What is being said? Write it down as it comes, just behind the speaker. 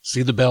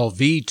See the Bell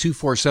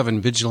V247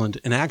 Vigilant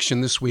in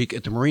action this week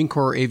at the Marine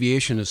Corps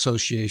Aviation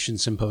Association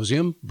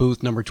Symposium,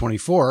 booth number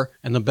 24,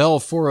 and the Bell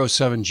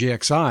 407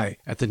 GXI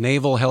at the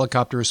Naval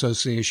Helicopter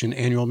Association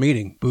Annual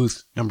Meeting,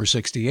 booth number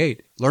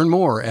 68. Learn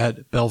more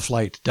at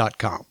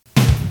bellflight.com.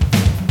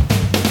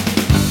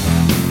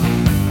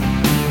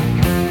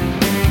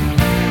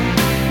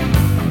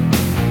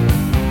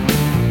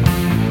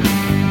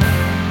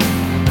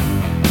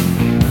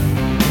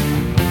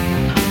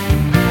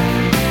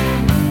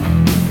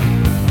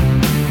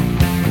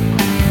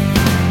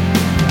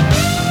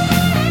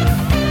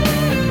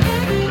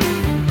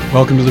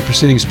 Welcome to the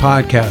Proceedings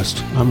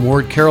podcast. I'm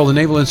Ward Carroll, the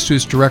Naval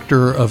Institute's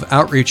Director of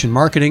Outreach and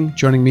Marketing.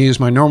 Joining me is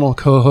my normal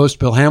co-host,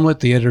 Bill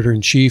Hamlet, the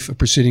Editor-in-Chief of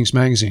Proceedings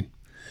Magazine.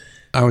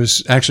 I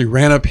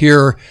ran up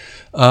here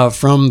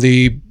from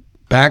the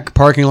back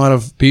parking lot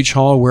of Beach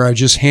Hall, where I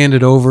just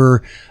handed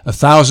over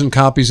 1,000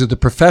 copies of the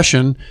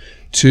profession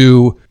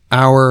to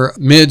our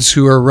mids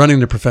who are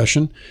running the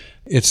profession.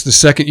 It's the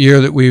second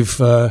year that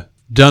we've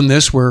done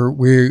this, where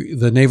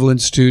the Naval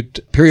Institute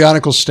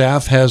periodical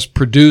staff has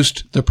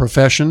produced the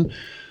profession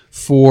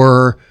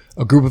for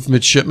a group of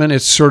midshipmen.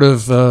 It's sort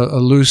of a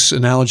loose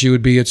analogy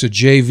would be it's a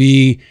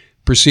JV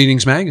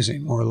Proceedings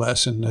magazine, more or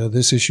less, and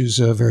this issue's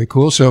very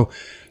cool. So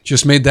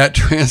just made that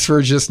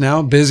transfer just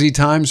now. Busy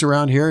times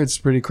around here. It's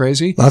pretty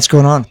crazy. Lots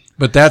going on.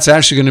 But that's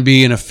actually going to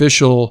be an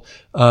official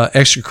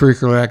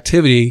extracurricular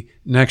activity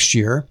next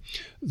year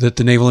that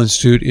the Naval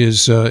Institute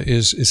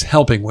is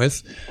helping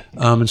with.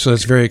 And so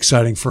that's very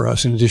exciting for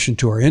us, in addition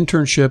to our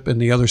internship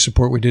and the other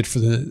support we did for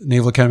the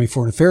Naval Academy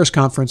Foreign Affairs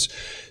Conference,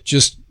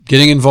 just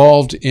getting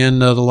involved in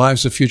the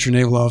lives of future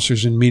naval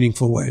officers in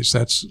meaningful ways.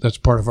 That's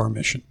part of our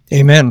mission.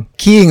 Amen.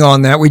 Keying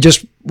on that, we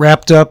just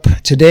wrapped up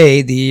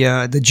today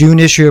the June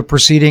issue of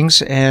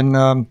Proceedings,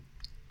 and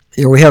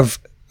we have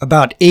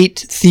about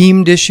 8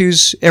 themed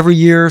issues every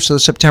year. So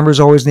September is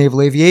always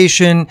naval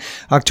aviation,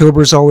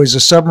 October is always a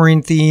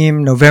submarine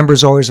theme, November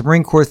is always a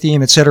Marine Corps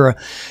theme, etc.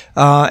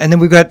 And then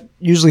we've got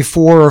usually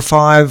 4 or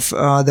 5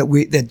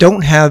 that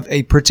don't have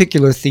a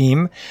particular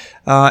theme.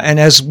 And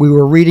as we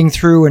were reading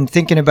through and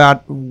thinking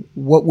about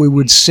what we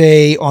would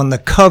say on the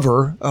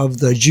cover of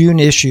the June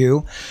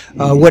issue,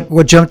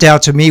 what jumped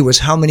out to me was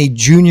how many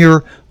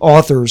junior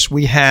authors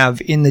we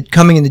have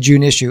coming in the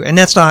June issue. And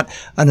that's not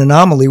an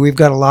anomaly. We've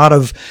got a lot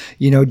of,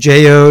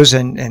 JOs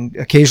and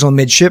occasional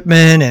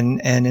midshipmen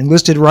and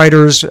enlisted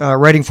writers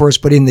writing for us.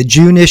 But in the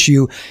June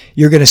issue,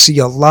 you're going to see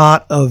a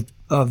lot of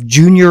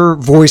junior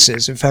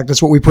voices. In fact,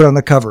 that's what we put on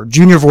the cover.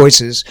 Junior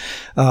voices,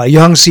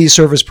 young sea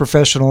service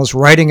professionals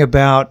writing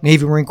about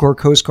Navy, Marine Corps,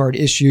 Coast Guard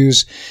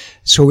issues.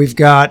 So we've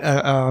got,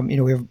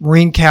 we have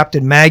Marine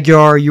Captain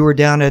Magyar. You were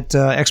down at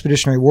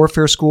Expeditionary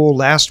Warfare School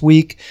last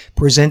week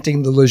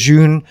presenting the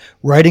Lejeune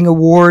Writing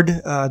Award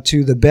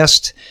to the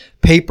best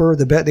paper,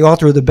 the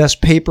author of the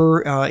best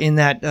paper in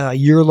that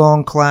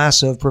year-long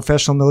class of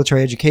professional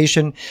military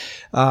education.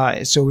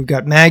 So we've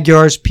got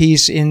Magyar's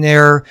piece in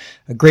there,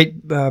 a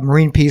great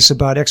Marine piece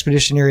about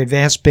expeditionary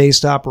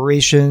advanced-based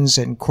operations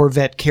and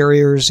corvette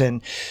carriers.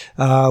 And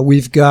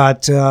we've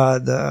got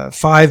the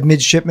 5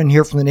 midshipmen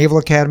here from the Naval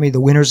Academy,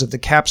 the winners of the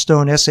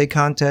Capstone Essay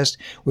Contest.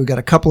 We've got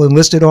a couple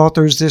enlisted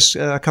authors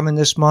coming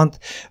this month.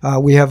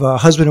 We have a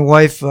husband and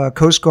wife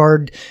Coast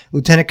Guard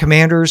Lieutenant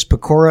Commanders,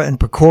 Pecora and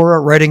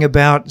Pecora, writing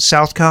about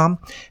Southcom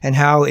and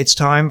how it's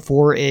time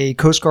for a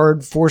Coast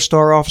Guard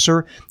 4-star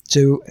officer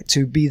to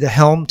take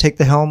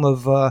the helm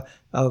of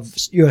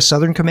U.S.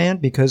 Southern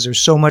Command, because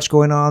there's so much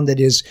going on that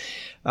is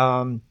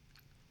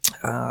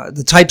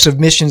the types of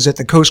missions that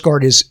the Coast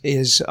Guard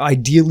is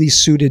ideally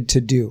suited to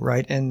do,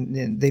 right?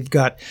 And they've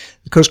got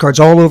the Coast Guards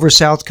all over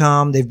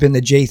Southcom. They've been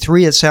the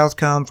J3 at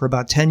Southcom for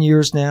about 10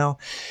 years now.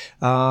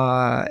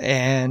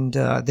 And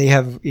they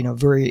have,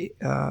 very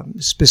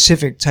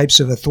specific types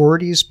of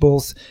authorities,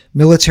 both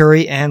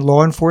military and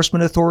law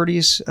enforcement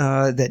authorities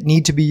that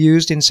need to be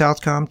used in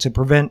Southcom to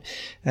prevent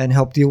and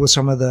help deal with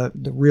some of the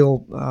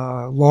real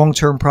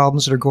long-term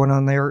problems that are going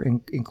on there,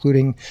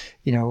 including,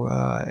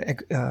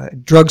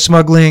 drug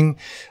smuggling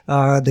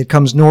that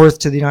comes north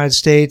to the United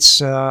States,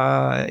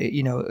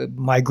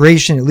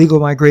 migration, illegal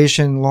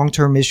migration,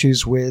 long-term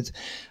issues with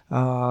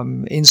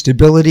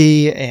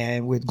instability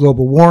and with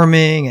global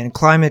warming and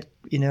climate,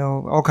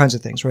 all kinds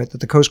of things, right, that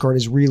the Coast Guard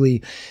is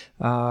really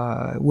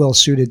well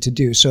suited to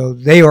do. So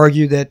they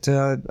argue that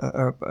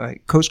a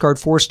Coast Guard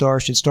 4-star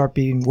should start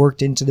being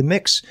worked into the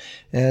mix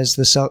as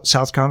the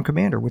Southcom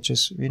commander, which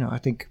is, I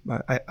think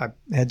I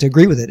had to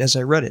agree with it as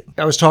I read it.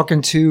 I was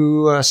talking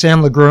to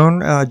Sam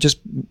Legrone just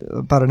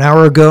about an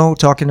hour ago,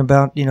 talking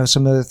about,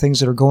 some of the things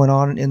that are going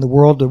on in the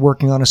world. They're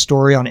working on a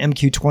story on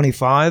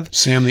MQ-25.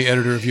 Sam, the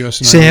editor of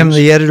USNI News. Sam,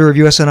 the editor of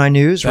USNI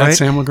News, right? That's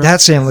Sam Legrone?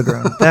 That's Sam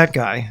Legrone, that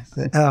guy.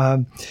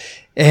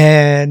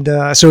 And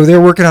so they're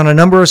working on a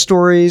number of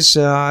stories.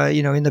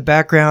 In the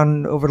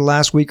background over the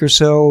last week or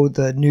so,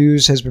 the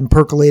news has been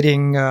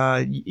percolating.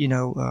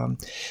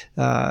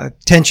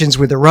 Tensions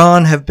with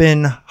Iran have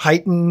been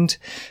heightened.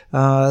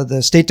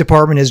 The State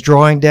Department is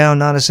drawing down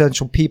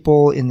non-essential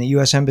people in the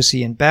U.S.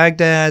 Embassy in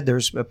Baghdad.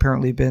 There's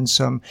apparently been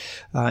some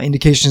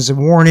indications of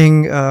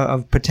warning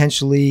of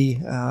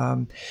potentially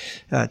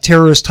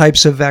terrorist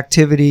types of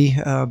activity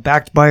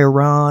backed by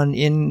Iran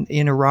in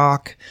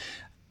Iraq.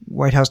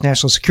 White House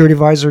National Security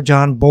Advisor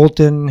John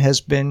Bolton has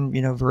been,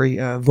 very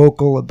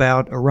vocal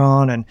about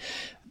Iran, and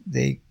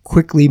they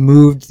quickly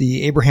moved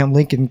the Abraham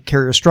Lincoln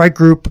Carrier Strike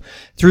Group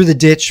through the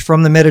ditch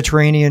from the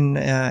Mediterranean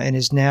and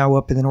is now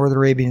up in the Northern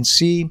Arabian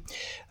Sea.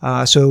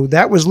 So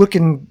that was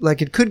looking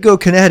like it could go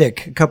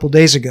kinetic a couple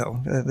days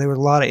ago. There were a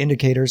lot of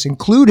indicators,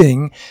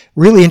 including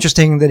really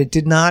interesting that it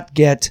did not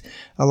get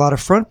a lot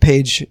of front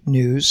page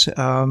news,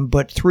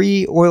 but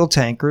 3 oil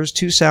tankers,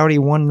 2 Saudi,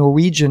 1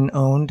 Norwegian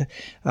owned,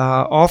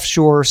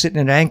 offshore sitting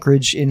at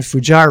anchorage in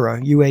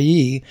Fujairah,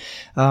 UAE,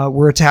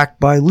 were attacked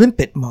by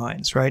limpet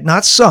mines, right?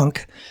 Not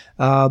sunk,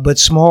 but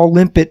small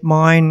limpet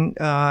mine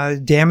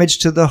damage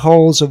to the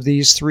hulls of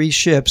these 3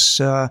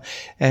 ships,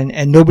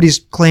 and nobody's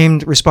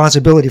claimed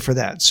responsibility for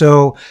that.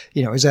 So,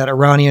 is that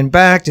Iranian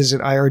backed? Is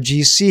it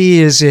IRGC?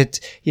 Is it,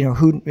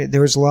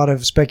 there's a lot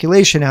of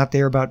speculation out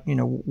there about,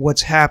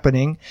 what's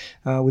happening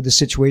with the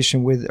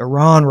situation with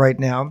Iran right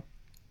now.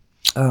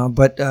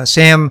 But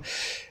Sam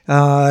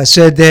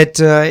said that,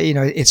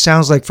 it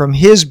sounds like from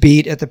his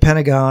beat at the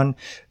Pentagon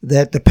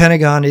that the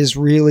Pentagon is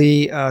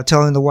really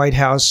telling the White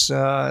House,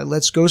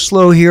 let's go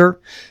slow here.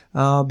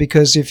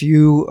 Because if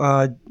you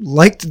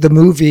liked the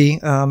movie,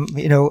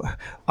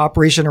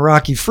 Operation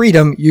Iraqi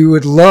Freedom, you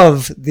would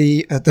love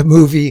the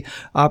movie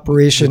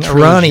Operation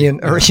Iranian,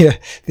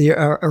 the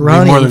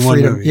Iranian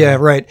Freedom. Movie, yeah,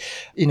 right.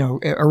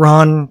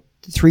 Iran,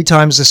 3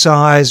 times the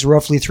size,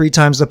 roughly 3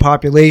 times the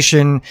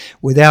population,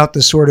 without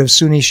the sort of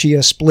Sunni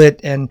Shia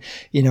split, and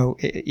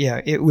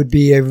it would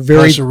be a very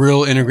plus a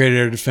real integrated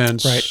air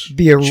defense, right?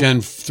 Be a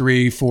Gen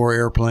 3, 4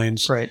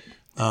 airplanes, right?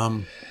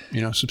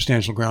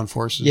 Substantial ground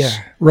forces. Yeah,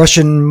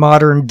 Russian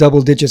modern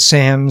double-digit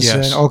SAMs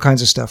and all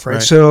kinds of stuff,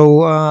 right?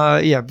 So,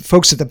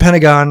 folks at the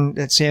Pentagon,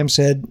 that Sam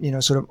said,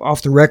 sort of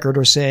off the record,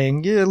 are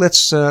saying, let's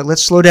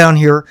slow down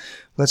here.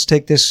 Let's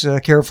take this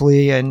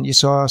carefully. And you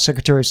saw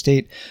Secretary of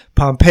State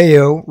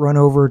Pompeo run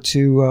over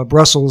to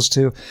Brussels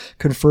to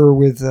confer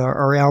with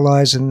our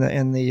allies and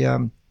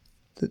the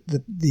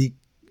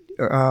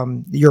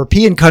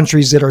European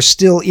countries that are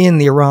still in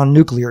the Iran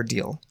nuclear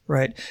deal.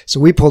 Right. So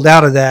we pulled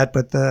out of that,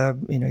 but the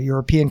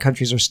European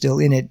countries are still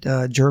in it.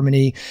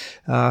 Germany,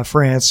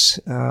 France,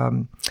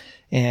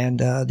 and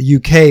the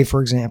UK,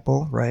 for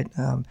example. Right.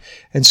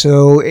 And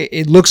so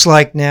it looks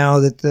like now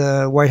that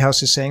the White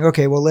House is saying,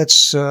 okay, well,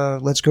 let's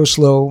go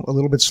slow, a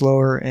little bit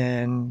slower,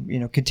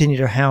 and continue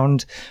to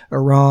hound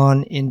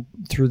Iran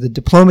through the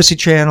diplomacy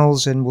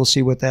channels, and we'll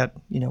see what that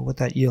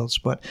yields.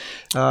 But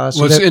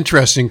it's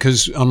interesting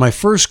because on my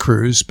first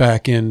cruise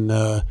back in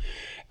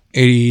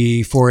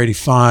 84,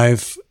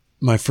 85.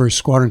 My first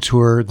squadron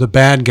tour, the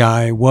bad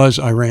guy was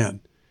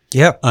Iran.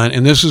 Yep.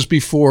 And this was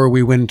before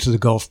we went into the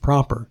Gulf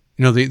proper.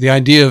 The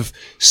idea of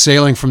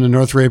sailing from the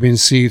North Arabian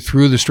Sea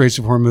through the Straits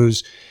of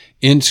Hormuz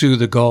into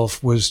the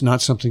Gulf was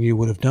not something you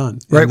would have done.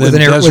 Right, with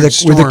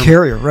a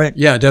carrier, right.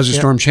 Yeah, Desert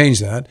Storm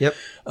changed that. Yep.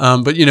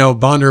 But,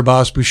 Bandar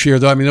Abbas, Bushehr,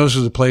 those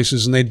are the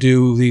places, and they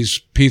do these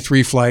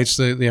P-3 flights.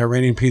 The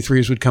Iranian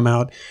P-3s would come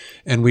out,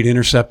 and we'd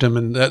intercept them,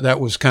 and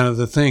that was kind of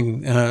the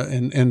thing.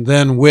 And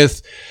then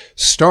with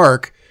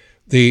Stark,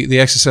 the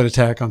Exocet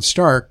attack on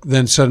Stark,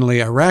 then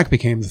suddenly Iraq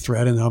became the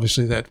threat, and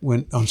obviously that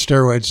went on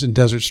steroids in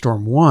Desert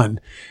Storm 1,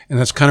 and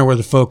that's kind of where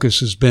the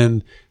focus has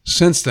been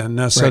since then.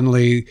 Now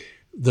suddenly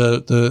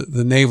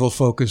the naval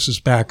focus is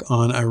back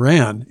on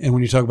Iran, and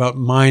when you talk about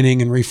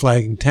mining and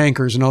reflagging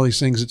tankers and all these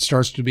things, it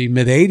starts to be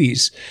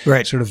mid-'80s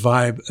sort of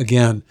vibe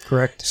again.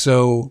 Correct.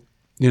 So,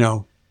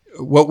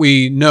 what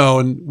we know,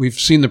 and we've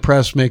seen the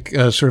press make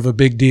sort of a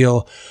big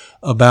deal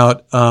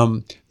about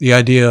the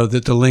idea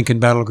that the Lincoln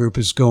Battle Group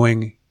is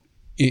going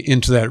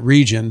into that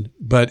region,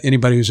 but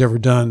anybody who's ever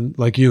done,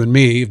 like you and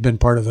me, have been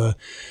part of a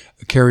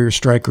carrier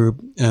strike group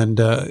and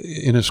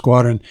in a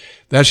squadron,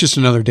 that's just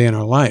another day in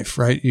our life,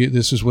 right?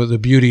 This is what the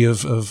beauty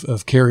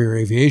of carrier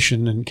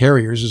aviation and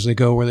carriers is they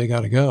go where they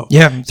got to go.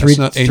 Yeah, that's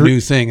not a new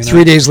thing. And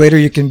 3 days later,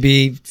 you can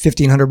be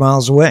 1,500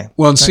 miles away.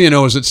 Well, and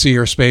CNO is at sea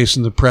or space,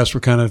 and the press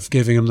were kind of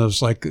giving them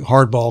those like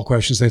hardball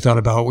questions they thought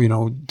about.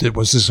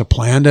 Was this a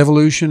planned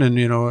evolution? And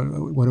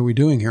what are we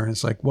doing here? And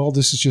it's like, well,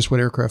 this is just what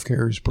aircraft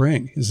carriers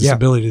bring, is this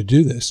ability to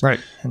do this,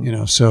 right?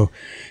 So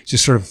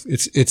just sort of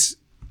it's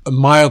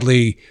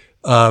mildly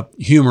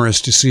humorous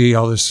to see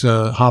all this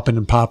hopping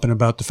and popping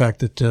about the fact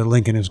that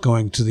Lincoln is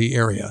going to the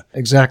area.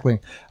 Exactly.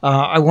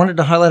 I wanted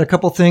to highlight a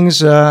couple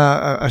things.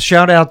 A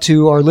shout out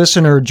to our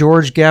listener,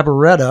 George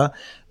Gabaretta,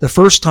 the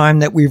first time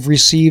that we've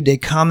received a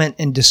comment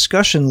and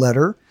discussion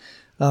letter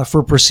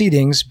for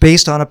Proceedings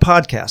based on a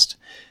podcast.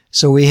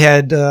 So we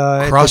had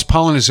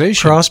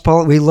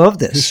cross-pollination. We love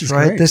this,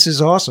 right? Great. This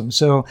is awesome.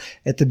 So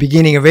at the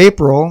beginning of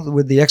April,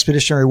 with the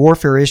Expeditionary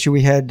Warfare issue,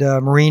 we had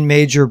Marine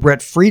Major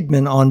Brett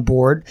Friedman on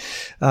board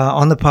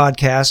on the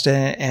podcast,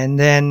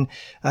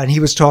 and he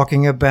was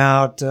talking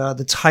about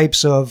the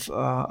types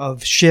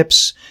of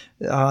ships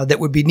that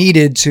would be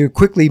needed to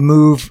quickly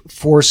move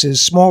forces,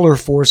 smaller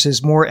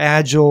forces, more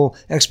agile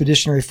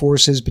expeditionary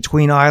forces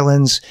between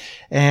islands.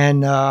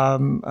 And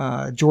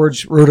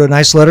George wrote a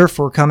nice letter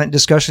for comment and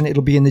discussion.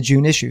 It'll be in the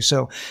June issue.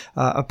 So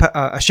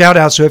a shout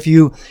out. So if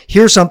you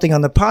hear something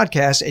on the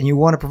podcast and you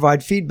want to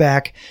provide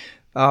feedback,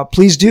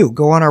 please do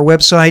go on our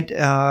website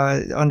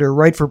under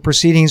Write for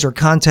Proceedings or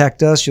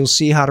contact us. You'll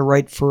see how to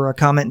write for a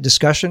comment and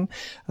discussion.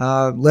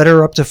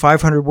 Letter up to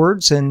 500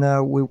 words, and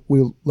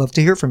we'll love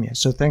to hear from you.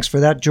 So thanks for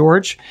that,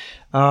 George.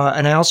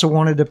 And I also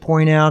wanted to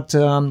point out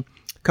a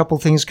couple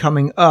things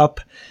coming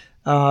up.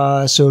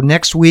 So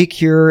next week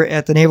here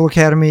at the Naval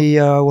Academy,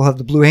 we'll have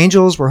the Blue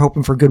Angels. We're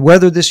hoping for good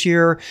weather this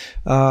year.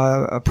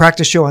 A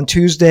practice show on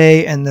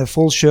Tuesday, and the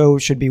full show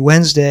should be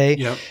Wednesday.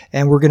 Yep.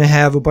 And we're going to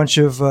have a bunch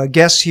of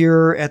guests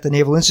here at the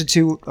Naval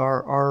Institute.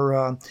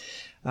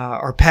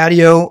 Our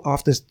patio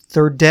off the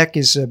third deck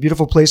is a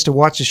beautiful place to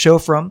watch the show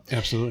from.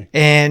 Absolutely.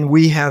 And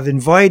we have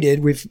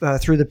invited,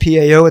 through the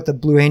PAO at the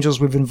Blue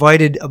Angels, we've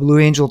invited a Blue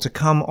Angel to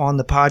come on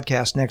the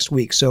podcast next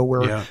week. So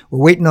we're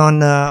waiting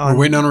on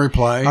a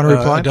reply.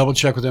 I double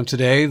check with them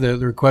today. The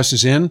request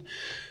is in.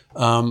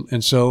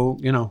 And so,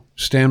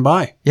 stand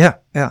by. Yeah.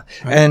 Right.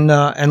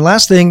 And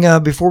last thing,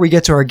 before we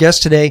get to our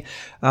guest today,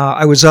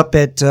 I was up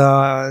at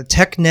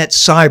TechNet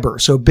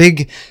Cyber. So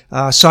big,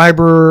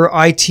 cyber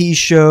IT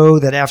show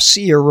that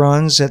AFCEA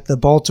runs at the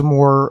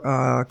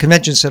Baltimore,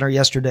 Convention Center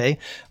yesterday.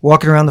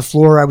 Walking around the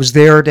floor, I was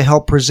there to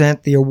help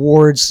present the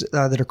awards,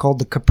 that are called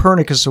the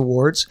Copernicus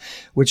Awards,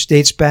 which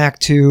dates back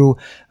to,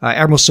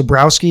 Admiral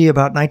Sobrowski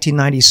about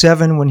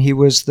 1997 when he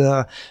was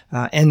the,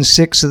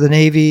 N6 of the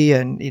Navy.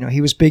 And,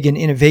 he was big in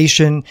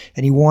innovation,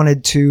 and he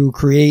wanted to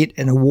create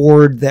an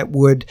award that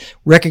would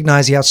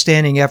recognize the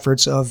outstanding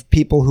efforts of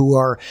people who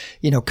are,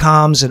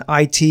 comms and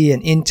IT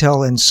and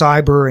intel and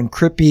cyber and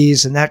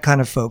crippies and that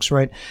kind of folks,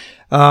 right?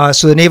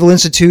 So the Naval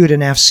Institute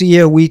and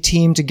AFCEA, we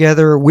team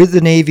together with the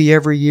Navy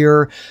every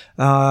year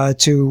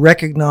to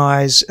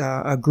recognize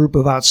a group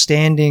of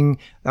outstanding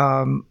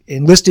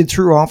enlisted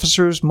through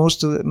officers,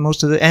 most of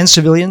the and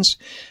civilians.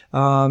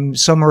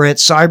 Some are at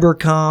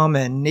Cybercom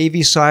and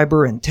Navy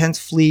Cyber and 10th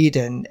Fleet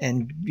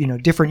and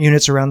different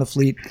units around the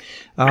fleet,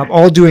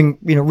 all doing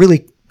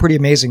really pretty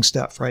amazing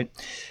stuff, right?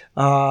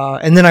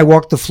 And then I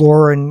walked the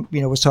floor and,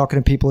 was talking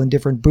to people in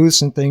different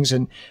booths and things.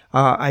 And,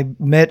 I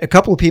met a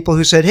couple of people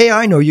who said, "Hey,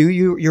 I know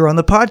you're on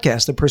the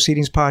podcast, the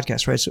Proceedings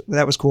podcast," right? So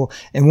that was cool.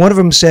 And one of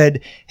them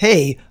said,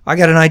 "Hey, I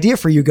got an idea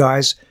for you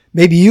guys.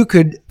 Maybe you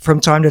could from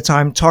time to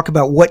time talk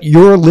about what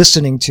you're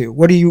listening to.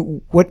 What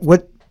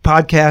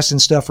podcasts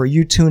and stuff are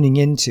you tuning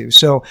into?"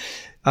 So,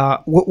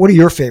 what are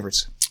your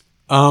favorites?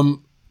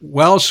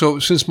 Well, so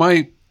since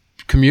my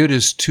commute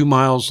is 2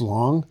 miles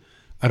long,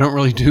 I don't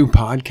really do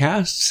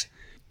podcasts.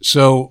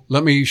 So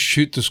let me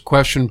shoot this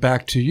question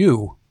back to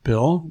you,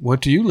 Bill. What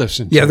do you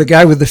listen to? Yeah, the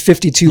guy with the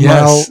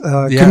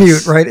 52-mile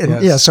commute, right?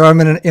 And so I'm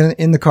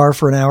in the car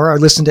for an hour. I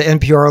listen to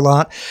NPR a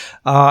lot.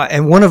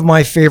 And one of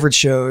my favorite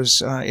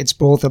shows, it's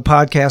both a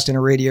podcast and a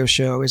radio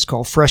show, is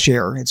called Fresh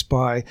Air. It's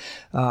by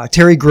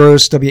Terry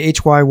Gross,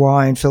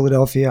 WHYY in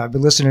Philadelphia. I've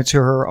been listening to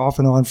her off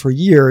and on for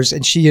years,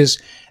 and she is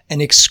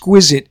an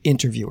exquisite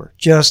interviewer,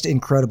 just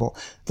incredible.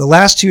 The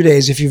last 2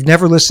 days, if you've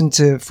never listened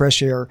to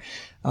Fresh Air,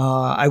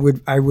 I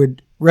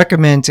would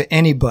recommend to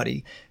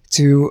anybody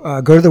to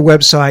go to the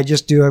website,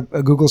 just do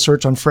a Google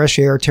search on Fresh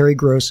Air, Terry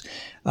Gross.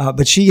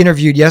 But she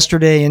interviewed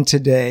yesterday and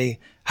today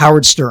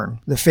Howard Stern,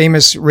 the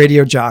famous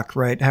radio jock,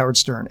 right? Howard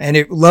Stern.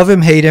 And love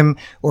him, hate him,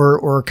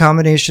 or a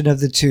combination of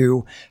the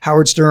two.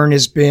 Howard Stern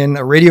has been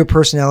a radio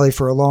personality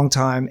for a long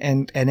time.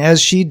 And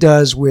as she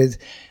does with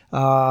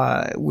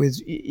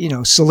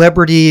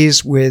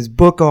celebrities, with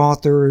book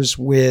authors,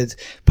 with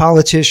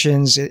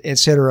politicians,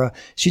 etc.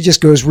 She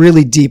just goes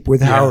really deep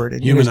with Howard.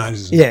 And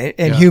humanizes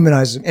him.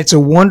 Humanizes him. It's a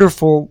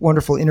wonderful,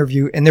 wonderful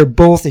interview, and they're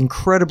both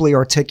incredibly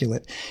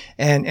articulate.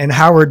 And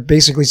Howard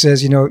basically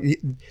says,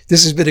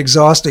 this has been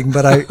exhausting,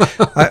 but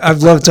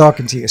I've loved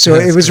talking to you. So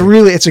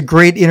it's a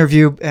great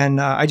interview, and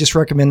I just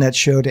recommend that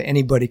show to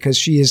anybody because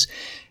she is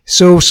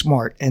so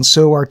smart and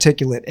so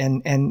articulate,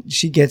 and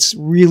she gets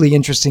really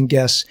interesting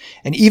guests.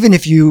 And even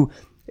if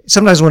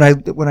sometimes when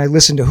I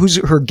listen to who's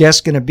her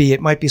guest going to be,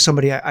 it might be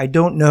somebody I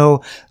don't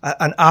know,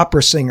 an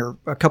opera singer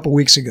a couple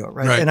weeks ago,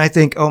 right? And I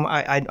think,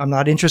 I'm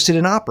not interested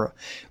in opera,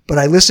 but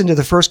I listen to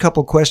the first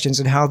couple questions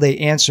and how they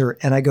answer,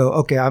 and I go,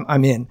 okay,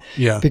 I'm in.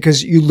 Yeah.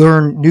 Because you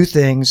learn new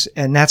things,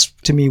 and that's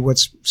to me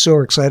what's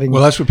so exciting.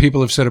 Well, that's what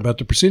people have said about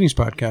the Proceedings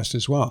podcast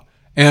as well.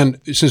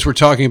 And since we're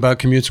talking about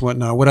commutes and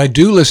whatnot, what I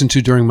do listen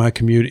to during my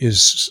commute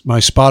is my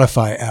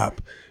Spotify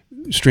app,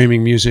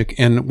 streaming music.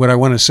 And what I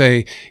want to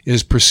say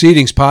is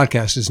Proceedings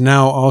podcast is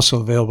now also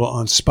available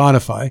on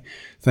Spotify.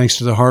 thanks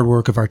to the hard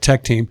work of our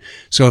tech team.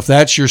 So if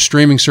that's your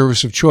streaming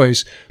service of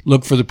choice,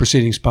 look for the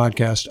Proceedings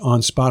podcast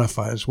on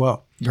Spotify as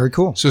well. Very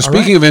cool. So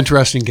speaking of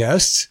interesting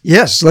guests.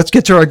 Yes, let's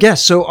get to our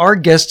guest. So our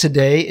guest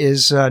today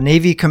is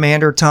Navy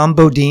Commander Tom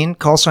Bodine,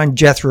 call sign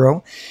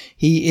Jethro.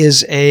 He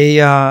is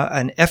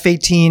an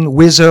F-18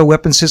 WISA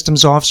weapons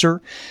systems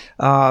officer,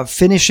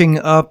 finishing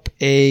up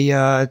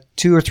a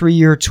 2 or 3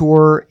 year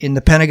tour in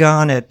the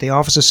Pentagon at the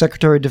Office of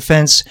Secretary of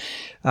Defense,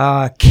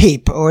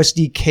 CAPE,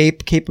 OSD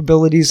CAPE,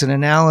 Capabilities and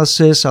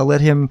Analysis. I'll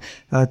let him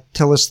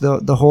tell us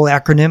the whole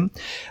acronym.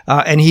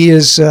 And he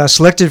is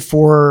selected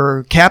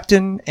for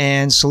captain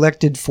and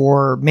selected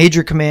for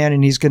major command,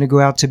 and he's going to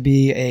go out to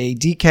be a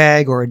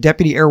DCAG or a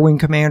Deputy Air Wing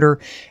Commander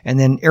and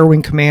then Air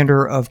Wing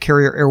Commander of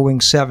Carrier Air Wing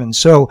 7.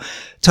 So,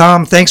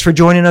 Tom, thanks for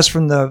joining us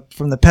from the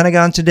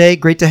Pentagon today.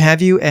 Great to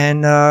have you.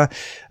 And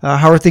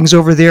how are things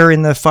over there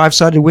in the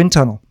 5-sided wind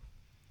tunnel?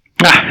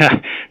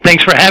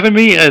 Thanks for having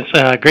me.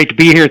 It's great to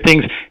be here.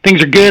 Things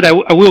are good.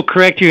 I will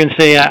correct you and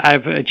say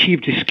I've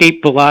achieved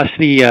escape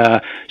velocity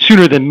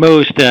sooner than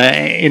most,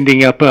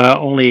 ending up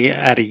only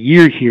at a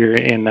year here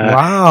in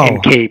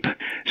Cape.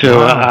 So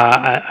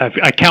wow.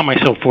 I count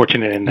myself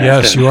fortunate in that.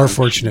 Yes, you are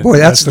fortunate. Boy,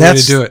 that's the way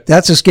to do it.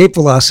 That's escape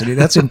velocity.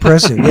 That's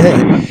impressive.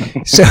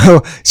 Yeah.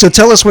 So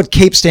tell us what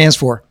CAPE stands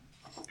for.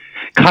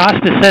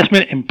 Cost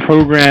Assessment and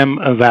Program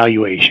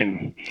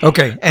Evaluation.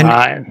 Okay,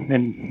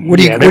 and what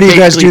do you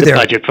guys do there?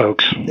 Budget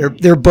folks.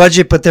 They're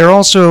budget, but they're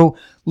also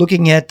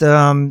looking at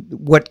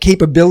what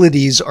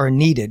capabilities are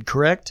needed.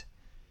 Correct.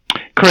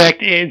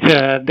 Correct.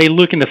 They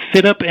look in the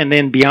fit up and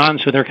then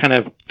beyond. So they're kind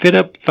of fit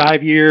up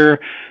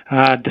 5-year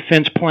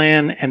defense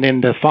plan, and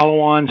then the follow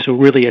on. So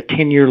really a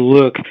 10-year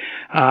look.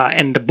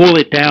 And to boil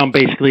it down,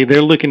 basically,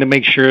 they're looking to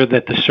make sure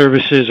that the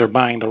services are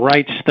buying the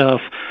right stuff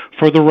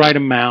for the right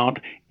amount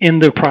in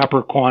the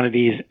proper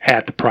quantities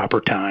at the proper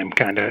time,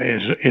 kind of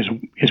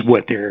is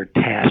what they're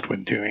tasked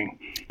with doing.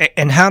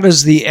 And how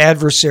does the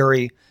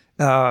adversary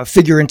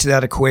figure into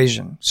that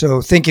equation? So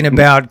thinking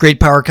about great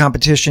power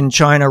competition,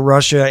 China,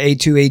 Russia,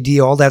 A2, AD,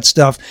 all that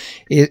stuff,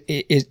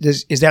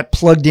 is that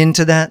plugged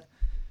into that?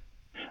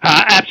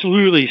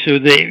 Absolutely. So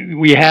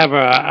we have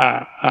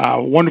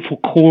a wonderful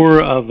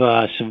core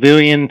of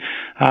civilian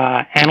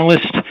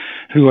analysts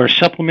who are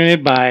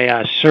supplemented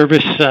by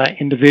service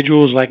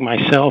individuals like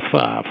myself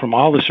from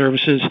all the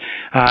services,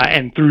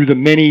 and through the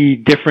many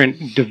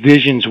different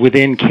divisions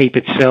within CAPE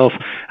itself,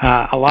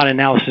 a lot of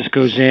analysis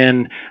goes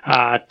in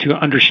to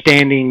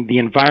understanding the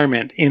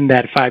environment in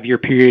that 5-year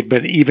period,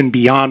 but even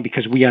beyond,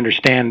 because we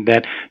understand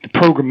that the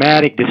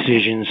programmatic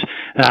decisions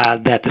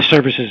that the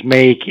services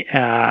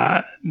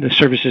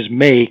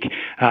make,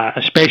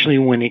 especially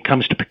when it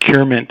comes to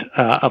procurement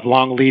of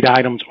long lead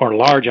items or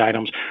large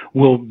items,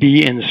 will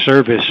be in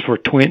service for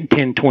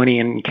 10, 20,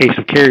 in case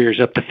of carriers,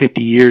 up to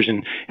 50 years.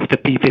 And if the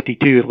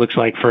P-52, it looks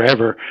like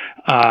forever.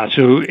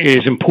 So it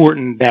is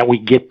important that we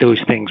get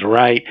those things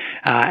right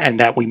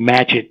and that we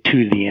match it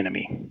to the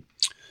enemy.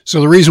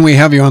 So the reason we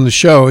have you on the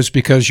show is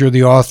because you're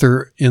the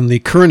author in the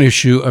current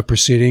issue of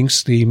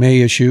Proceedings, the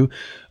May issue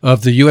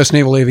of the U.S.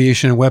 Naval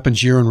Aviation and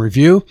Weapons Year in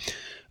Review.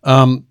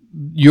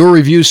 Your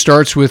review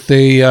starts with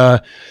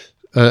a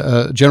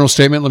general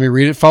statement. Let me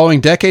read it.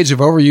 Following decades of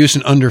overuse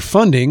and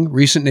underfunding,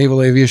 recent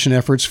naval aviation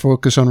efforts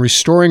focus on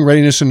restoring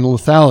readiness and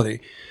lethality.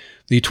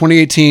 The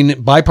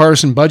 2018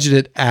 Bipartisan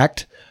Budget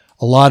Act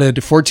allotted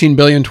 $14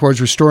 billion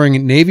towards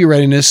restoring Navy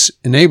readiness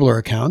enabler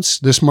accounts.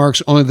 This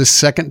marks only the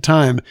second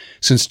time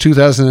since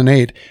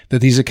 2008 that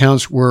these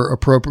accounts were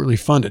appropriately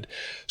funded.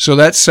 So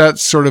that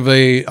sets sort of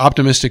a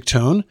optimistic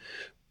tone.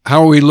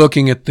 How are we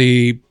looking at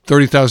the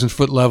 30,000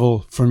 foot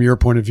level from your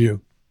point of view?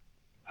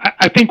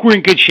 I think we're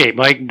in good shape.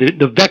 Like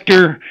the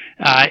vector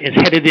is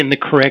headed in the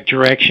correct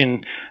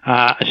direction,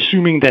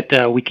 assuming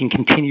that we can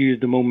continue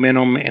the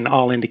momentum, and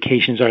all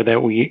indications are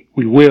that we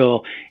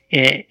will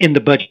in the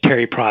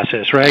budgetary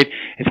process, right?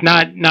 It's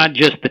not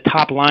just the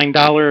top line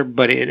dollar,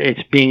 but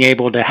it's being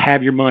able to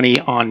have your money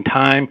on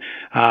time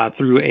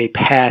through a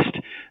past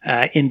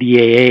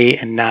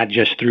NDAA and not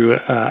just through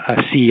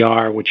a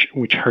CR,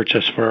 which hurts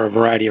us for a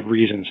variety of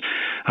reasons.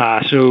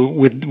 So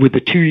with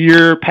the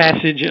 2-year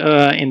passage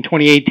in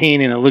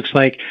 2018, and it looks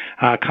like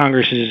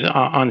Congress is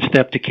on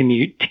step to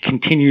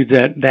continue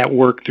that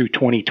work through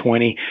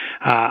 2020.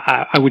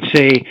 I would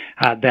say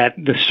that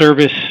the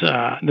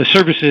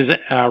services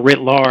writ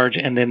large,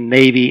 and then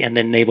Navy and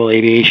then Naval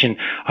Aviation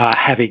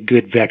have a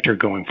good vector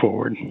going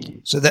forward.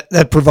 So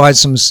that provides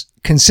some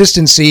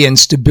consistency and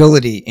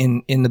stability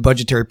in the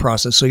budgetary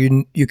process. So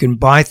you can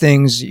buy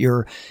things,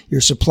 your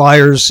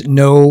suppliers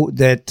know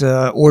that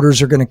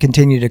orders are going to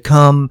continue to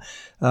come.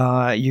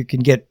 You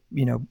can get,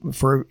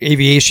 for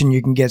aviation,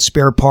 you can get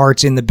spare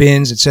parts in the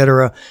bins, et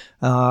cetera.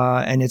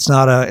 And it's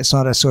not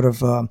a sort of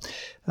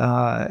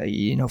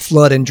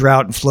flood and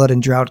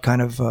drought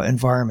kind of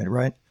environment,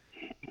 right?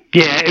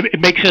 Yeah, it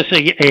makes us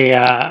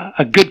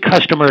a good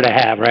customer to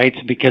have, right?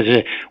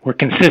 Because we're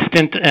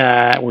consistent,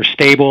 we're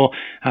stable,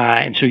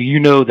 and so you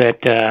know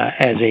that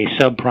as a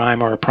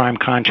subprime or a prime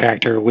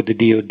contractor with the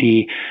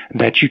DoD,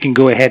 that you can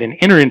go ahead and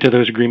enter into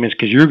those agreements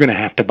because you're going to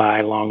have to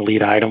buy long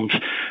lead items,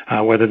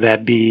 whether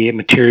that be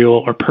material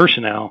or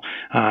personnel,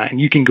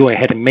 and you can go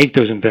ahead and make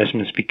those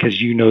investments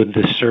because you know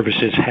the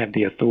services have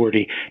the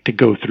authority to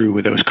go through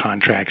with those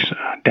contracts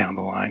down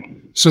the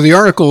line. So the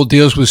article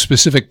deals with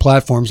specific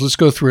platforms. Let's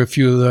go through a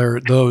few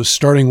of those,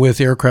 starting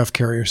with aircraft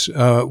carriers.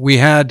 We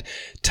had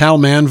Tal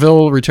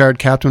Manville, retired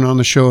captain, on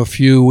the show a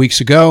few weeks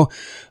ago.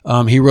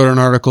 He wrote an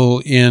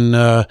article in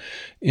the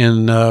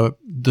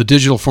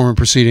digital form of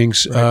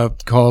Proceedings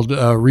called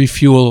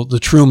 "Refuel the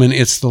Truman.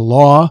 It's the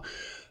Law."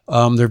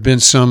 There have been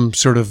some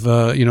sort of,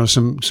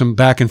 some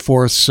back and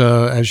forths.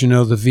 As you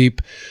know, the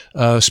Veep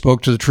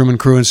spoke to the Truman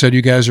crew and said,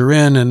 "You guys are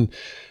in," and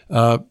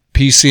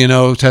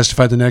PCNO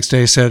testified the next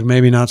day, said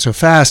maybe not so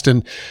fast.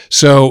 And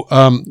so,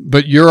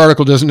 but your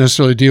article doesn't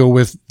necessarily deal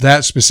with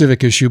that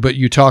specific issue, but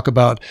you talk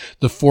about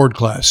the Ford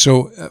class.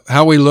 So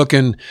how are we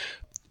looking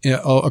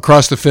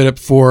across the FIDP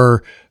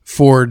for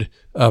Ford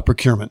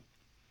procurement?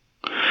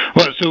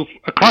 Well, so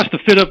across the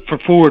FIDP for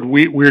Ford,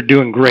 we're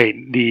doing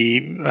great.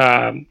 The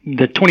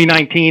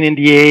 2019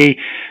 NDA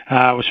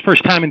was the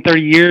first time in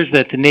 30 years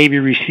that the Navy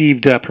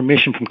received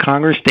permission from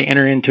Congress to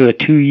enter into a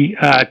two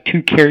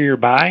carrier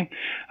buy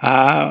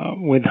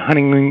with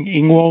Hunting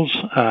Ingalls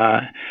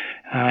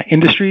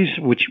Industries,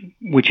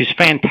 which is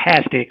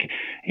fantastic,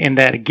 in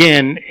that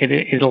again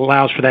it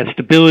allows for that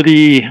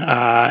stability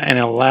and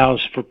it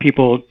allows for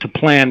people to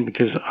plan,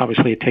 because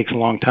obviously it takes a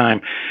long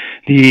time.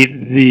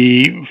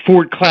 The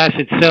Ford class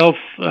itself,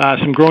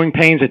 some growing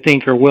pains I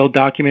think are well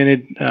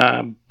documented,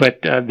 but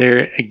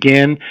there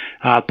again,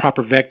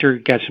 Proper Vector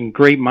got some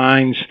great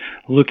minds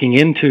looking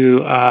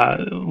into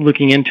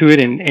it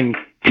and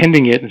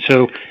tending it, and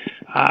so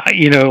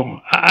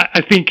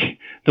I think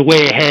the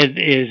way ahead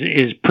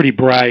is pretty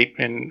bright,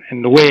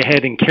 and the way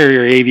ahead in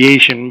carrier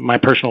aviation, my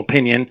personal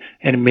opinion,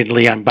 and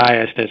admittedly I'm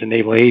biased as a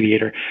naval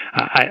aviator,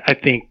 I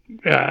think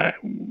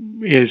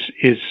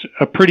is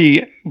a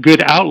pretty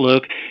good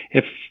outlook,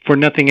 if for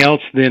nothing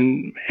else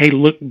than, hey,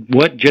 look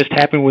what just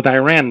happened with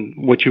Iran,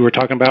 what you were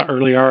talking about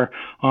earlier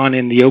on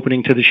in the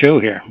opening to the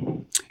show here.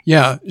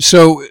 Yeah.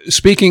 So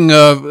speaking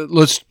of,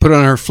 let's put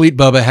on our Fleet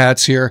Bubba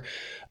hats here.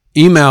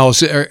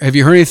 Emails. Have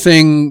you heard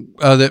anything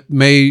that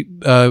may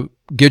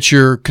get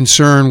your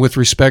concern with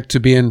respect to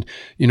being,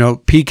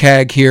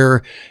 PCAG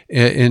here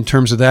in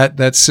terms of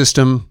that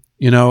system?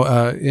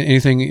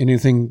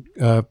 Anything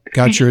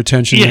got your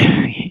attention?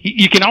 Yeah,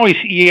 you always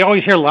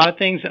hear a lot of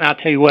things, and I'll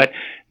tell you what.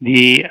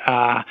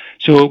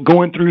 So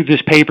going through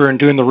this paper and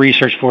doing the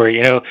research for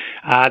it,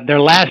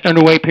 their last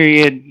underway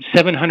period,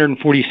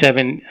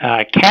 747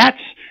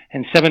 cats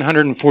and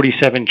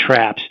 747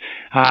 traps.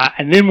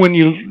 And then when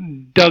you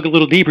dug a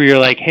little deeper, you're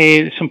like,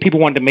 hey, some people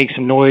wanted to make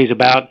some noise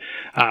about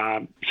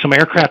some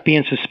aircraft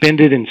being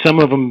suspended and some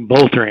of them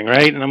boltering,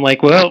 right? And I'm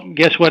like, well,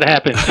 guess what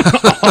happens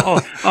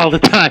all the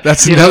time?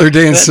 That's another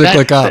day in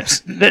cyclic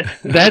ops.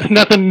 That's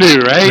nothing new,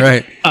 right?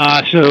 Right.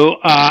 So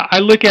I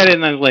look at it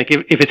and I was like,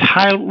 if it's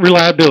high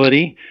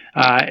reliability,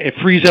 it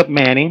frees up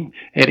manning,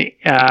 it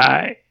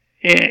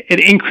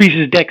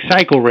increases deck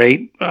cycle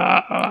rate.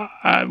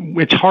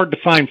 It's hard to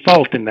find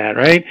fault in that,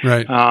 right?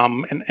 Right.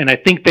 And I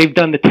think they've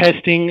done the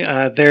testing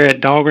there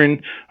at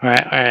Dahlgren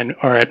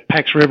or at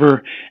Pax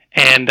River,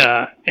 and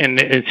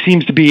it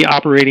seems to be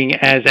operating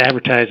as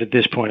advertised at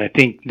this point. I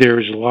think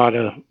there's a lot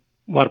of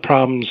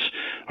problems,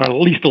 or at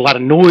least a lot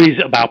of noise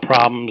about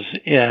problems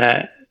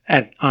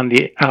on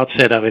the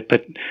outset of it,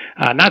 but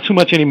not so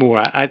much anymore.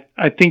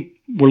 I think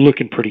we're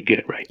looking pretty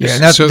good right now. Yeah,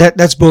 and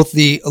that's both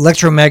the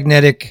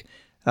electromagnetic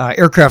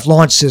aircraft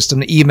launch system,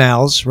 the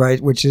EMALS,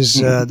 right, which is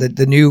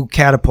the new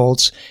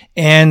catapults,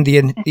 and the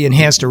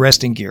enhanced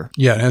arresting gear.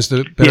 Yeah, it has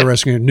the better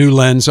arresting gear, new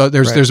lens.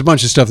 There's a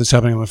bunch of stuff that's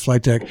happening on the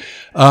flight deck.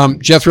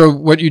 Jethro,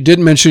 what you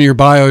didn't mention in your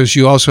bio is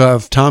you also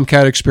have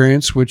Tomcat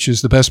experience, which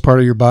is the best part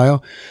of your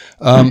bio.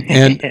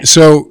 And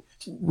so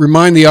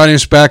remind the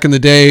audience, back in the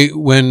day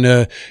when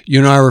you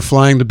and I were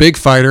flying the big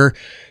fighter,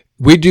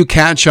 we do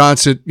cat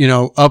shots at,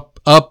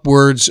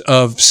 upwards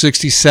of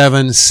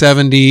 67,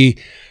 70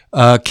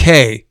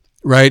 K.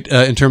 Right,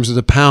 in terms of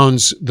the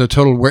pounds, the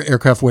total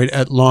aircraft weight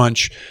at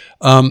launch.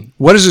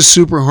 What does a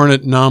Super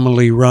Hornet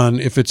nominally run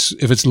if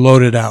it's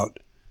loaded out?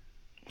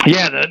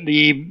 Yeah,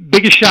 the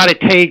biggest shot it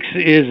takes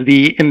is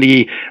in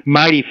the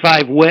Mighty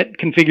 5 wet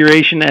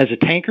configuration as a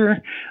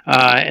tanker,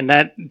 and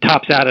that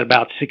tops out at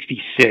about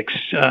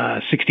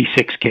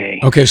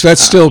 66K. Okay, so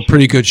that's still a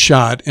pretty good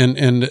shot.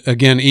 And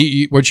again,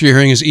 what you're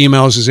hearing is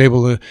emails is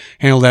able to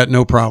handle that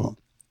no problem.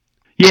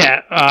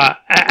 Yeah,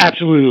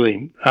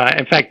 absolutely.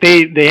 In fact,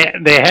 they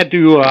had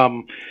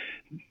to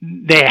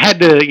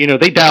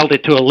they dialed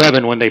it to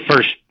 11 when they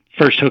first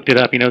hooked it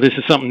up. This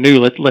is something new.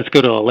 Let's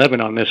go to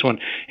 11 on this one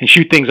and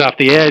shoot things off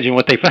the edge. And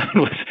what they found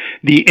was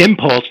the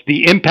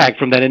impact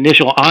from that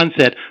initial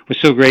onset was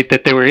so great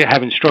that they were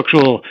having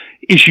structural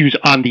issues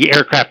on the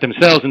aircraft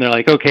themselves, and they're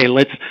like, okay,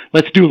 let's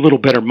do a little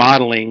better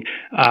modeling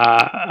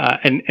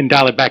and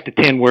dial it back to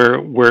 10 where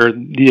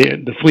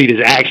the fleet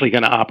is actually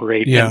going to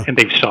operate, and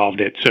they've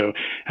solved it. So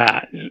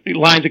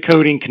lines of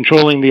coding,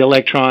 controlling the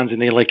electrons in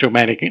the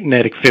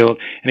electromagnetic field,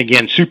 and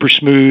again, super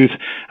smooth,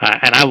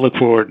 and I look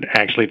forward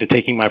actually to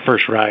taking my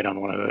first ride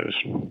on one of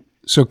those.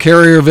 So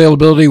carrier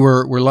availability,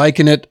 we're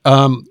liking it.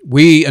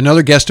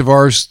 Another guest of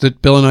ours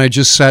that Bill and I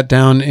just sat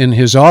down in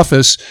his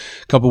office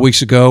a couple of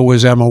weeks ago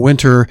was Admiral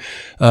Winter,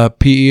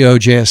 PEO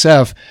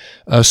JSF.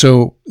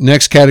 So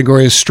next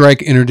category is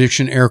strike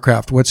interdiction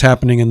aircraft. What's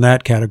happening in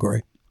that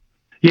category?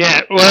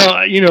 Yeah,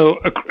 well,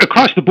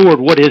 across the board,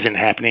 what isn't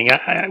happening?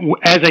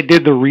 As I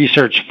did the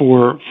research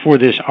for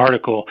this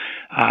article,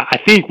 I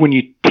think when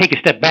you take a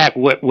step back,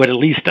 what at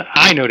least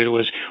I noted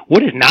was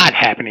what is not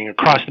happening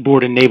across the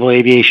board in naval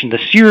aviation. The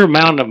sheer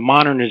amount of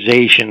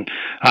modernization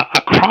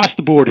across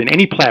the board in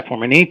any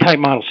platform, in any type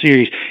model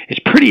series, is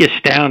pretty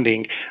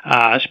astounding,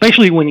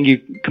 especially when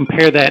you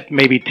compare that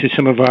maybe to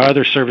some of our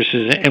other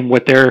services and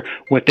what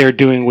they're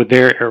doing with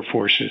their air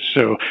forces.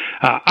 So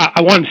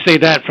I wanted to say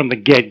that from the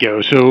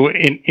get-go. So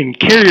in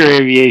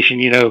carrier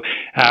aviation,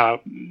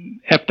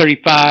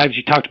 F-35s,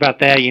 you talked about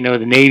that,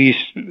 the Navy's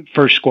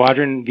first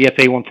squadron,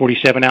 VFA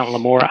 147 out in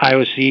Lemoore,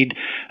 IOC'd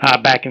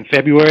back in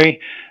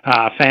February.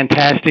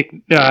 Fantastic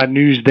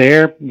news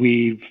there.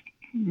 We've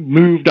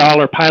moved all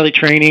our pilot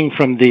training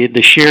from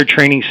the shared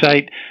training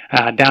site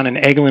down in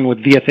Eglin with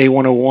VFA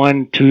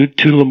 101 to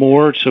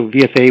Lemoore, so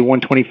VFA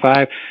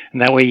 125,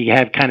 and that way you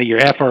have kind of your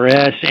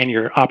FRS and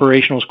your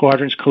operational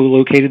squadrons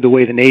co-located the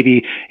way the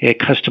Navy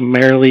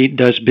customarily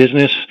does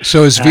business.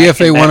 So is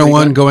VFA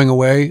 101 going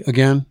away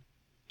again?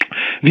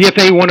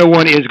 VFA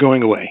 101 is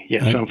going away.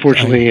 Yes,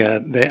 unfortunately,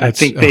 I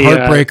think they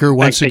heartbreaker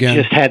once again.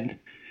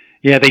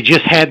 They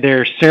just had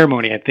their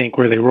ceremony, I think,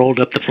 where they rolled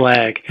up the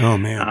flag. Oh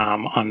man,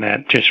 on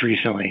that just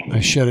recently. I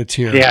shed a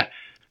tear. Yeah.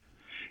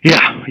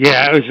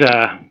 It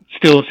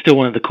was still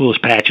one of the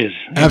coolest patches.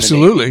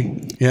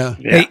 Absolutely. Yeah.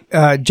 Hey,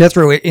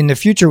 Jethro, in the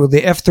future, will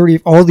the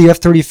all the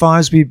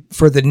F-35s be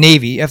for the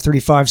Navy?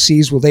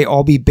 F-35Cs, will they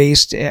all be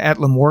based at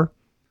Lemoore?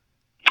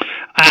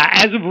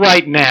 As of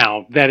right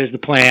now, that is the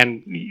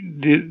plan.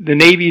 The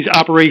Navy's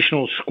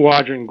operational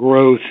squadron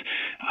growth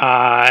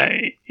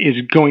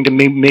is going to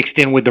be mixed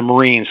in with the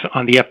Marines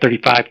on the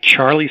F-35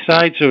 Charlie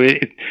side. So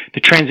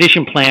the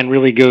transition plan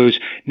really goes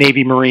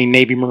Navy, Marine,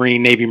 Navy,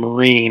 Marine, Navy,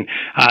 Marine.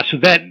 So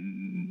that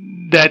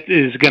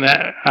is going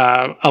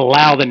to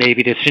allow the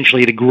Navy to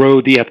essentially to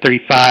grow the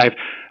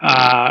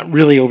F-35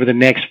 really over the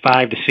next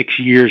 5 to 6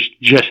 years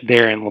just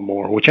there in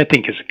Lemoore, which I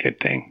think is a good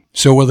thing.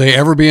 So will they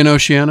ever be in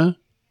Oceana?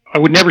 I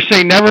would never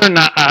say never, and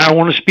I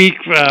want to speak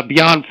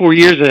beyond 4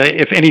 years.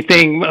 If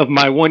anything of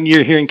my 1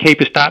 year here in Cape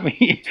has taught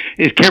me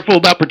is careful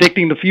about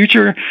predicting the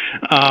future.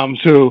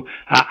 So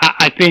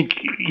I think,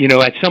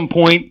 at some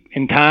point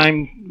in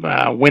time,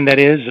 when that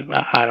is,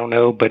 I don't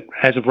know. But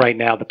as of right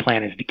now, the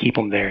plan is to keep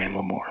them there in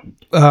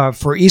Lemoore.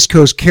 For East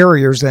Coast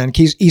carriers, then,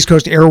 East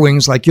Coast Air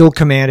Wings, like you'll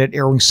command at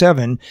Air Wing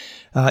 7,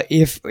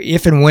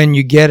 if and when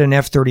you get an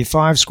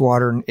F-35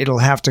 squadron, it'll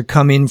have to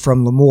come in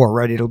from Lemoore,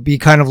 right? It'll be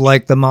kind of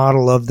like the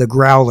model of the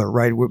Growler,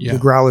 right? Yeah. The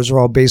Growlers are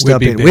all based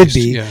up at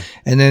Whidbey. Yeah.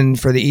 And then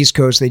for the East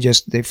Coast,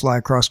 they fly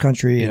across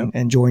country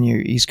and join you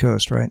East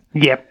Coast, right?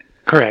 Yep.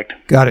 Correct.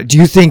 Got it. Do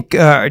you think,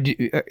 do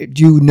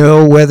you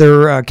know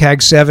whether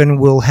CAG 7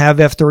 will have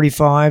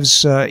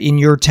F-35s in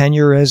your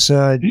tenure as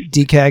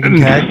DCAG and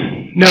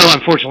CAG? No,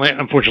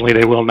 unfortunately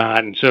they will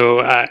not. And so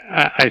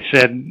I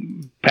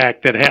said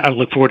back that I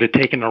look forward to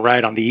taking a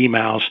ride on the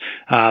emails.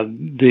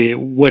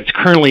 What's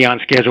currently on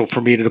schedule for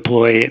me to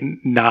deploy,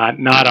 not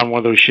on one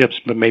of those ships,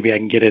 but maybe I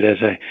can get it as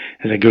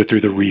I go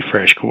through the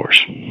refresh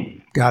course.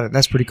 Got it.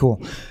 That's pretty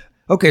cool.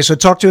 Okay, so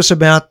talk to us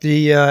about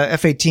the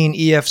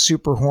F-18 EF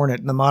Super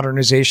Hornet and the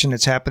modernization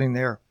that's happening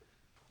there.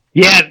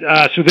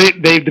 Yeah, so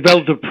they've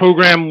developed a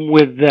program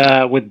with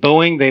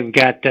Boeing. They've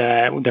got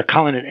they're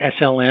calling it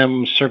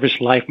SLM, Service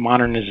Life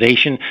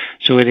Modernization.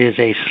 So it is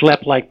a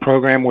SLEP-like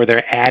program where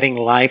they're adding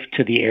life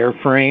to the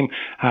airframe,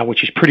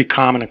 which is pretty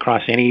common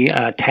across any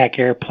TAC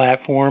Air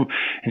platform.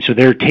 And so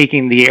they're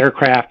taking the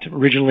aircraft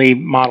originally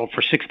modeled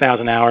for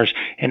 6,000 hours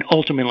and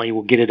ultimately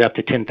will get it up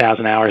to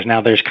 10,000 hours. Now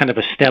there's kind of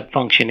a step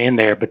function in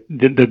there, but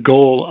the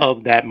goal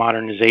of that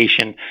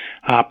modernization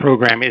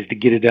program is to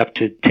get it up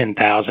to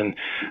 10,000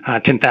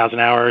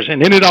 hours.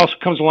 And then it also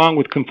comes along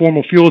with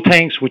conformal fuel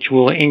tanks, which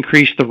will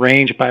increase the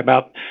range by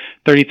about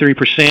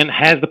 33%,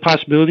 has the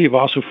possibility of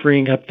also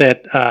freeing up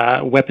that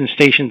weapon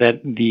station that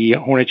the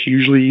Hornets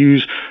usually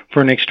use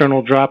for an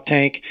external drop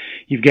tank.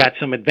 You've got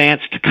some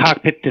advanced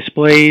cockpit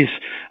displays,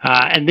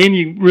 and then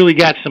you really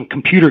got some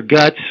computer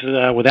guts,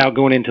 without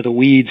going into the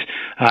weeds,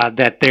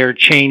 that they're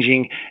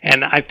changing.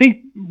 And I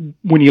think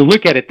when you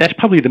look at it, that's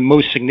probably the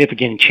most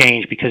significant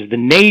change, because the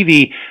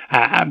Navy,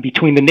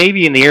 between the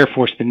Navy and the Air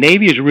Force, the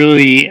Navy is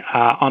really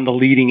on the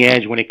leading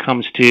edge when it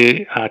comes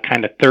to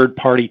kind of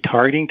third-party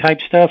targeting type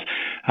stuff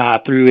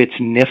through its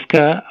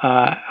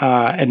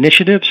NIFCA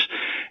initiatives.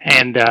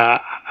 And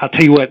I'll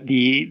tell you what,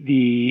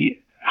 the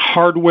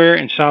hardware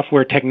and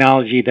software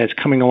technology that's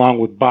coming along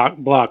with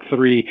Block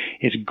 3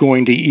 is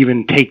going to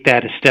even take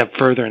that a step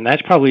further, and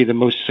that's probably the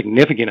most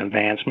significant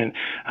advancement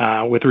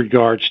with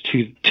regards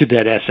to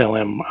that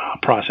SLM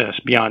process,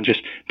 beyond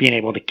just being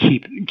able to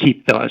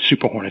keep the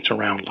Super Hornets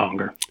around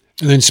longer.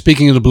 And then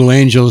speaking of the Blue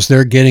Angels,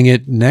 they're getting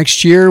it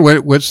next year.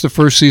 What's the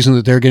first season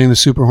that they're getting the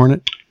Super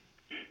Hornet?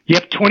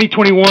 Yep,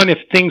 2021, if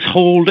things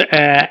hold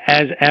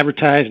as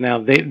advertised.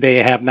 Now, they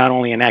have not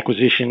only an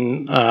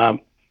acquisition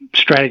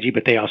strategy,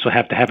 but they also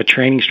have to have a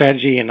training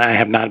strategy, and I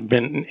have not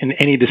been in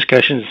any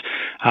discussions,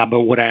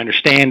 but what I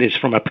understand is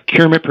from a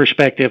procurement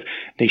perspective,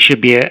 they should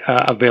be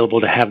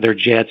available to have their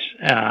jets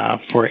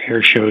for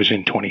air shows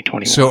in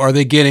 2021. So are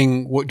they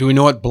getting, do we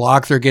know what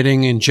block they're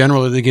getting in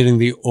general? Are they getting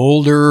the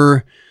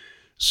older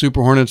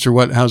Super Hornets, or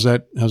what? How's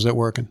that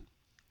working?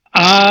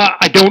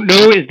 I don't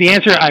know is the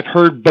answer. I've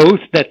heard both,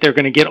 that they're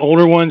going to get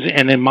older ones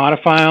and then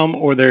modify them,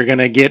 or they're going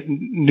to get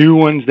new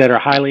ones that are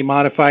highly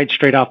modified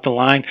straight off the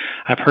line.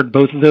 I've heard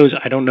both of those.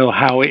 I don't know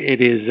how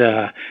it is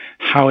going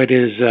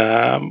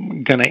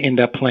to end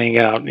up playing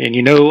out. And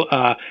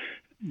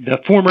the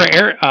former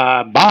air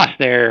boss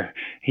there,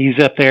 he's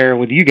up there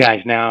with you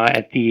guys now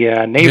at the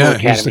Naval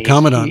Academy. Yeah, he's the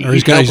commandant, or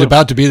he's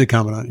about to be the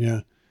commandant. Yeah.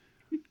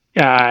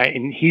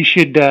 And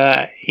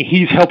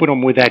he's helping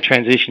them with that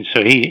transition.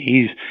 So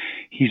he's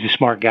a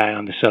smart guy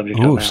on the subject.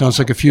 Oh, sounds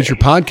like a future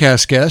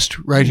podcast guest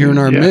right here in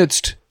our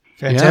midst.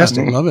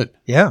 Fantastic. Yeah, love it.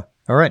 Yeah.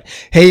 All right.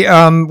 Hey,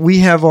 we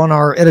have on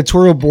our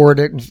editorial board,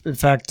 in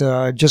fact,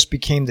 just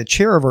became the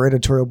chair of our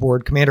editorial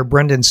board, Commander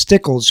Brendan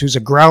Stickles, who's a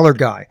Growler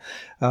guy.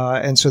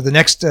 And so the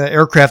next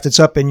aircraft that's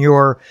up in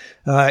your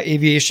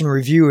aviation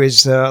review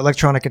is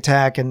Electronic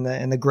Attack and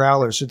the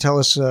Growler. So tell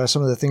us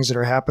some of the things that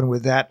are happening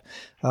with that.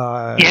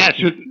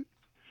 So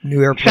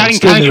new airplane. Exciting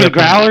times for the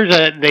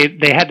Growlers.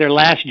 They had their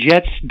last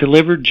jets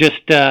delivered just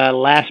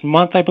last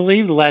month, I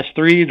believe, the last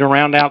 3 to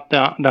round out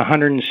the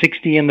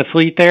 160 in the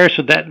fleet there.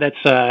 So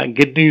that's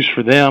good news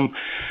for them.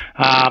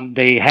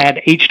 They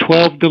had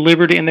H-12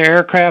 delivered in their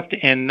aircraft,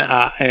 and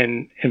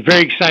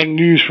very exciting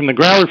news from the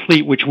Growler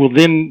fleet, which will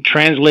then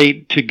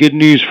translate to good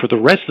news for the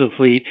rest of the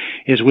fleet,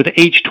 is with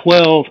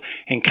H-12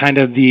 and kind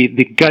of the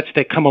guts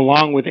that come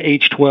along with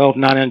H-12,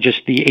 not on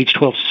just the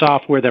H-12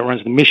 software that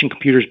runs the mission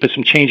computers, but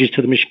some changes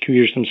to the mission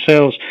computers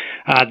themselves.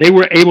 They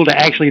were able to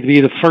actually be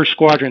the first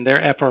squadron,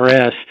 their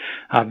FRS,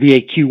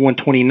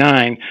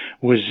 VAQ-129,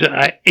 was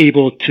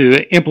able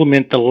to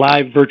implement the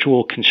live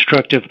virtual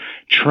constructive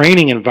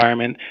training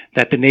environment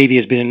that the Navy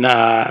has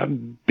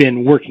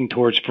been working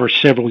towards for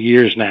several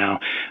years now.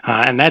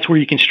 And that's where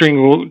you can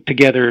string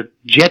together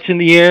jets in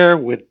the air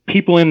with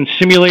people in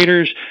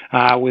simulators,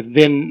 with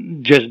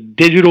then just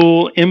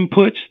digital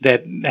inputs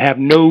that have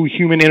no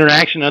human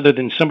interaction other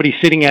than somebody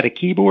sitting at a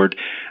keyboard,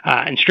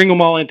 and string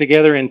them all in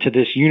together into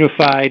this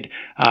unified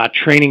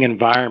training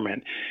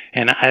environment.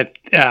 And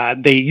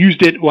they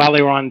used it while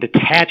they were on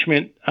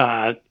detachment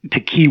to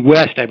Key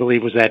West, I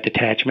believe was that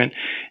detachment.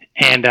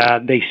 And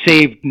they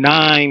saved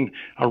 9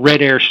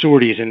 red air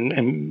sorties,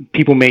 and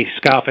people may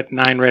scoff at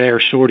 9 red air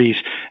sorties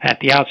at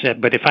the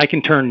outset, but if I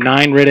can turn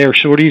 9 red air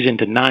sorties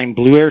into 9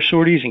 blue air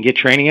sorties and get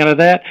training out of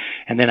that,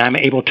 and then I'm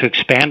able to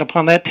expand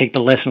upon that, take the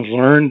lessons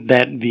learned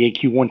that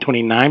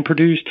VAQ-129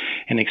 produced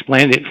and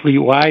expand it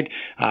fleet-wide,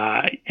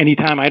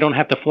 anytime I don't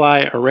have to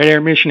fly a red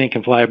air mission and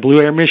can fly a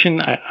blue air mission,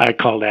 I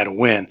call that a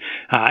win.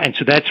 And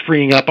so that's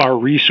freeing up our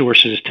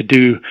resources to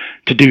do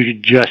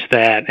just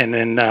that. And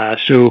then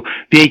so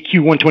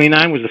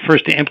VAQ-129 was the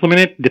first to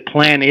implement it. The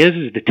plan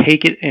is to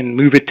take it and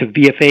move it to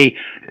VFA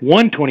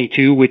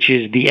 122, which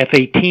is the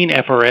F-18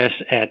 FRS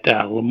at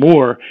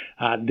Lemoore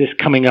this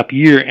coming up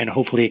year, and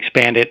hopefully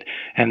expand it,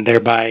 and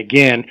thereby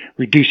again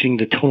reducing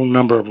the total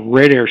number of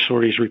red air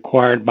sorties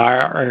required by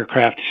our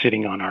aircraft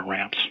sitting on our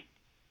ramps.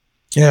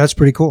 Yeah, that's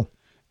pretty cool.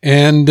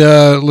 And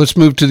let's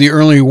move to the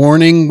early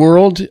warning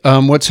world.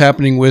 What's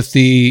happening with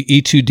the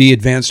E-2D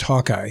Advanced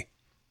Hawkeye?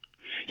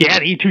 Yeah,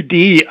 the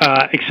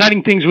E-2D,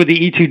 exciting things with the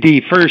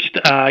E-2D. First,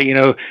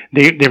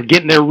 they're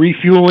getting their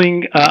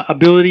refueling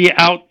ability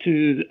out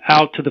to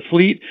the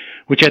fleet,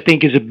 which I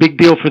think is a big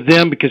deal for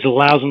them because it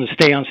allows them to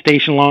stay on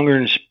station longer,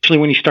 and especially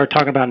when you start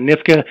talking about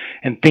NIFCA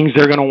and things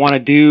they're going to want to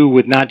do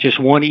with not just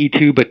one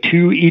E-2, but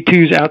 2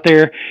 E-2s out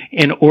there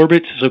in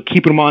orbit, so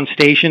keeping them on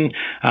station.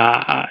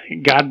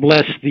 God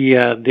bless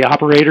the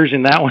operators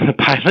in that one, the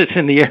pilots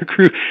and the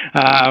aircrew,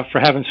 for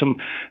having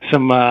some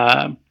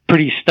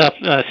pretty stiff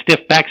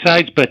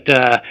backsides, but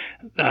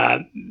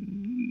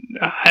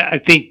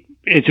I think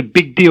it's a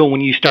big deal when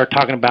you start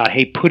talking about,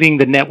 hey, putting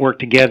the network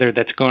together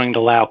that's going to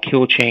allow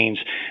kill chains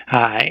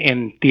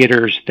in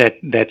theaters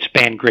that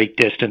span great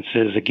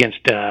distances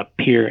against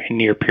peer and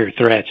near peer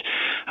threats.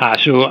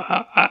 So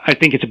I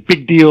think it's a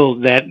big deal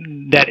that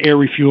air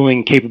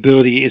refueling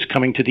capability is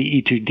coming to the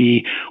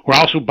E-2D. We're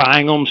also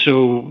buying them,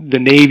 so the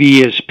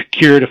Navy has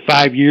procured a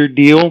 5-year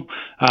deal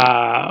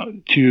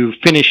to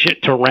finish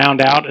it, to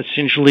round out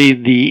essentially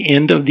the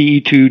end of the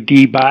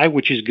E-2D buy,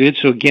 which is good.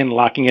 So again,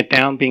 locking it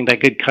down, being that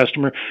good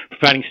customer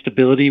providing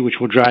stability, which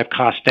will drive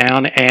costs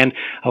down and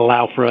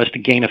allow for us to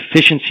gain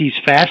efficiencies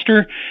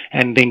faster,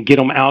 and then get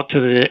them out to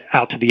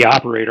the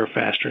operator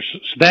faster. So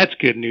that's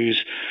good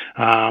news.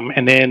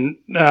 And then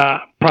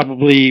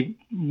probably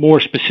more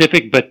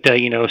specific, but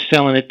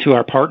selling it to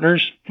our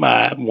partners.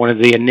 One of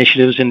the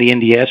initiatives in the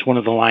NDS, one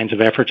of the lines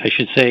of efforts, I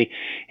should say,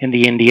 in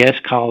the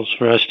NDS calls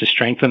for us to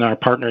strengthen our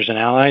partners and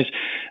allies.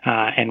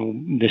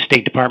 And the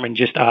State Department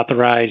just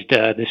authorized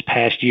this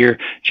past year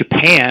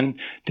Japan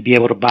to be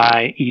able to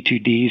buy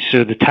E-2Ds.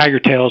 So the Tiger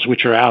Tails,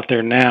 which are out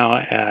there now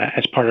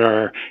as part of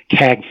our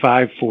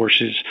CAG-5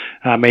 forces,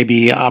 may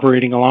be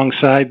operating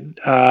alongside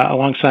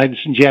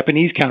some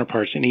Japanese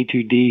counterparts in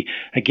E-2D.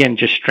 Again,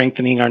 just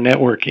strengthening our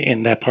network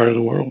in that part of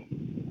the world.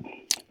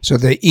 So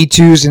the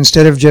E2s,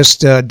 instead of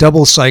just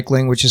double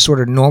cycling, which is sort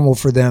of normal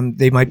for them,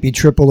 they might be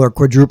triple or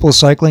quadruple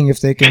cycling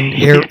if they can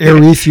air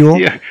refuel.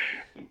 Yeah.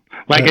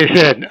 Like I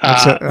said,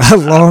 it's a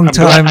long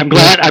time. I'm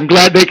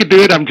glad they could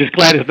do it. I'm just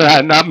glad it's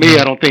not me.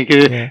 I don't think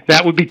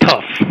that would be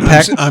tough.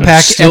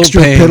 I'm still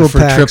extra paying for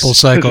packs. Triple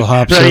cycle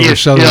hops over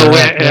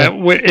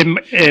Southern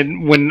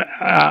when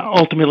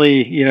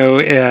ultimately,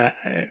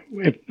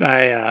 if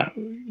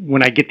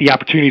when I get the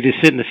opportunity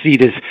to sit in the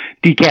seat as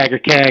DCAG or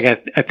CAG,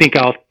 I think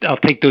I'll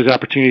take those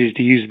opportunities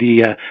to use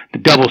the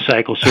double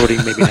cycle sorting,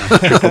 maybe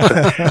not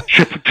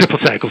triple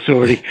cycle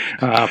sorting.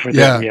 For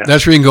them. Yeah,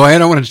 that's where you can go. I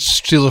don't want to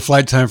steal the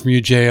flight time from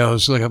you, J.O.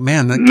 It's like,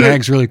 man, that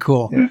CAG's really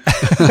cool.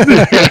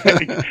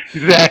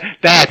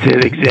 That's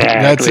it, exactly.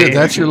 That's it.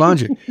 That's your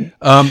logic.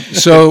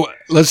 So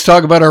let's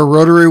talk about our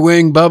rotary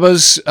wing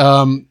Bubbas,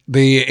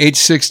 the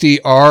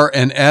H60R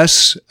and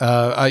S.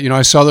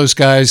 I saw those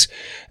guys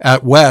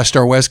at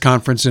our West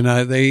conference, and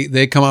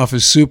they come off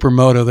as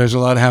supermoto. There's a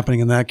lot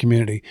happening in that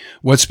community.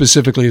 What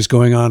specifically is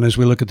going on as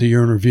we look at the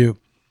year in review?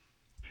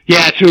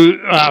 Yeah, so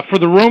for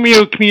the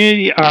Romeo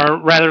community,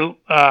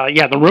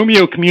 the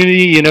Romeo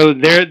community,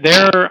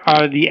 there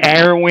are the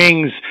Air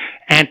Wings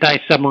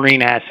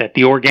anti-submarine asset,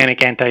 the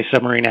organic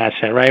anti-submarine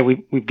asset, right?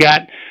 We've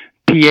got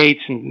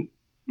P8s and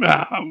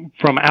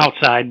from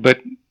outside, but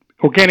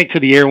organic to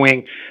the Air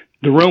Wing,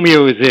 the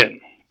Romeo is it.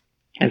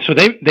 And so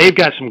they've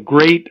got some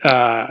great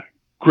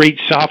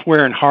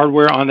software and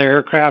hardware on their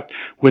aircraft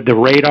with the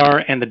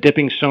radar and the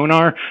dipping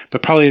sonar,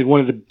 but probably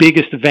one of the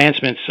biggest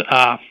advancements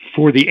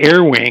for the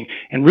Air Wing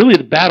and really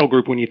the battle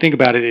group, when you think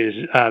about it,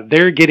 is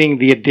they're getting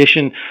the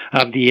addition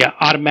of the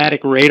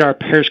automatic radar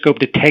periscope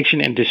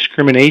detection and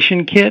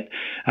discrimination kit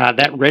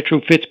that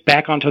retrofits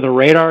back onto the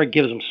radar. It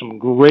gives them some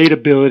great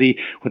ability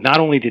with not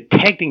only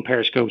detecting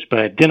periscopes but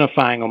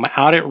identifying them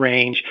out at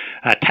range,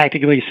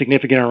 tactically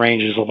significant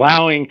ranges,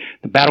 allowing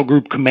the battle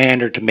group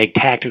commander to make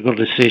tactical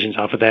decisions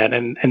off of that.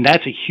 And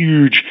that's a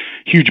huge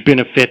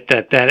benefit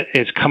that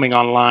is coming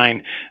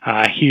online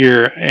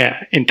here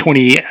in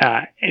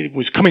it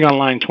was coming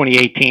online in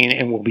 2018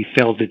 and will be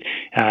fielded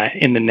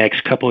in the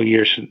next couple of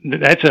years.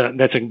 That's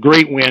a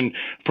great win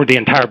for the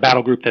entire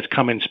battle group that's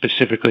coming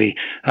specifically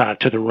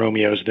to the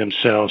Romeos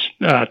themselves.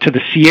 To the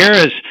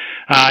Sierras,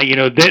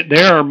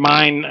 there are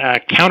mine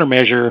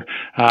countermeasure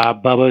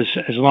Bubbas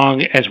as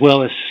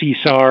well as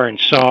CSAR and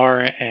SAR,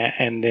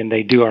 and then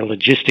they do our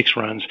logistics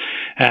runs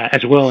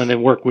as well, and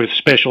then work with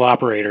special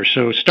operators.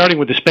 So starting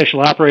with the special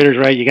operators,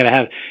 right? You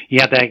have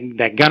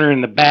that gunner in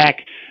the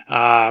back.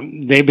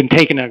 They've been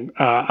taking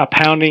a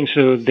pounding,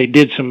 so they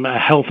did some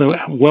health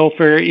and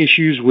welfare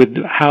issues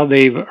with how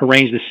they've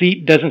arranged the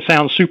seat. Doesn't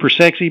sound super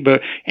sexy,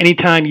 but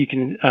anytime you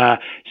can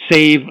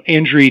save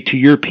injury to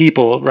your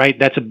people, right,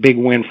 that's a big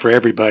win for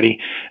everybody.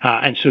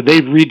 And so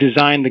they've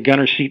redesigned the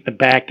gunner seat in the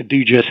back to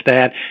do just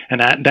that, and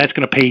that's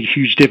going to pay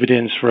huge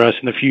dividends for us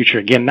in the future.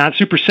 Again, not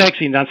super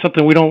sexy, not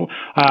something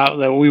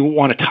that we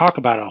want to talk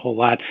about a whole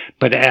lot,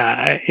 but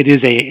it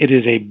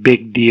is a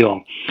big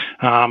deal.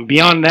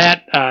 Beyond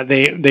that,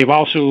 they've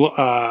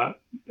also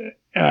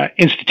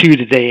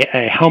instituted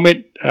a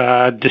helmet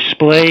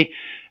display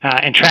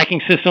and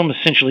tracking system.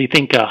 Essentially,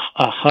 think a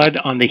HUD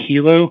on the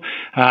helo,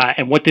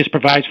 and what this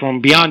provides for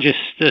them beyond just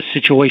the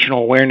situational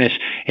awareness,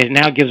 it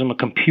now gives them a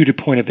computed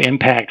point of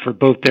impact for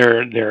both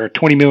their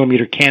 20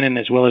 millimeter cannon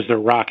as well as their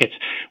rockets.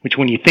 Which,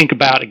 when you think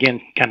about,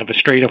 again, kind of a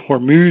straight up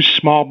Hormuz,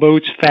 small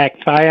boats,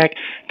 FAC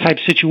type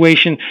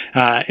situation,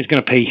 is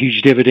going to pay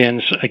huge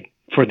dividends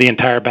for the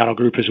entire battle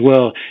group, as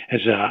well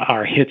as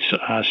our hits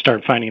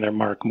start finding their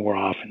mark more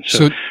often.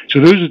 So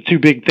those are two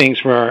big things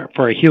for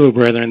our helo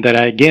brethren that,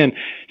 again,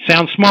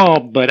 sound small,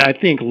 but I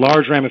think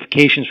large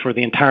ramifications for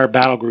the entire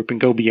battle group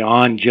and go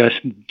beyond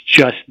just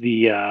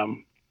the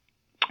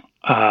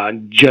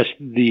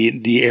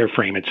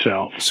airframe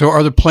itself. So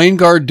are the plane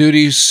guard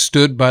duties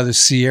stood by the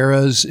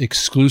Sierras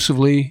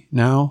exclusively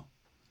now?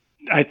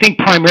 I think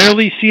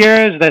primarily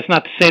Sierras. That's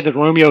not to say that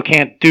Romeo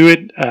can't do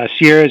it.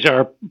 Sierras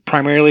are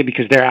primarily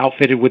because they're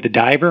outfitted with the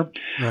diver.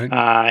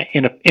 Right.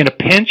 In a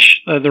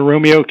pinch, the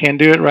Romeo can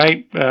do it,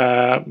 right?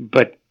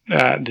 But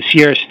the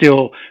Sierras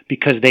still,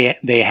 because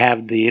they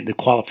have the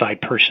qualified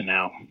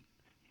personnel.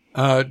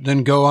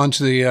 Then go on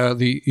to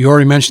the you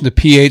already mentioned the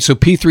P8. So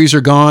P3s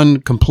are gone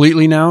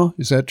completely now.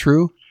 Is that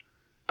true?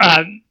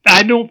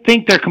 I don't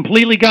think they're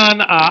completely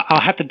gone.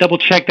 I'll have to double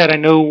check that. I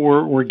know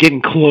we're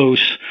getting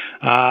close,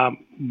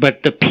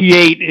 but the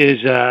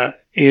P8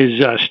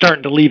 is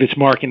starting to leave its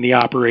mark in the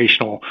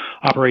operational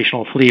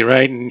fleet,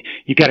 right? And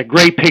you've got a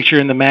great picture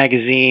in the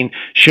magazine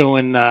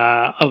showing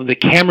of the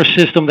camera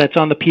system that's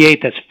on the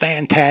P8. That's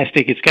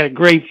fantastic. It's got a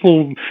great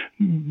full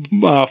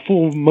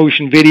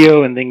motion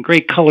video, and then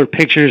great color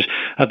pictures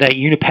of that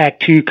Unipac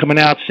 2 coming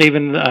out,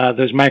 saving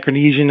those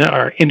Micronesian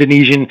or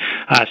Indonesian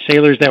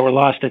sailors that were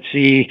lost at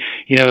sea.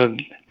 You know,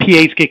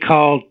 P8s get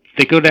called.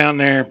 They go down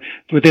there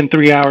within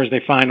 3 hours. They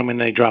find them and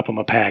they drop them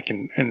a pack,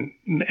 and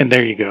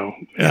there you go.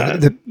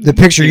 The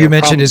picture you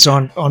mentioned is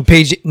on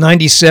page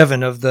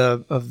 97 of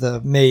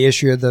the May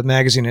issue of the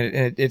magazine.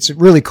 It's a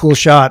really cool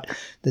shot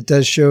that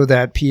does show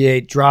that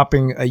P8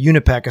 dropping a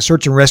Unipac, a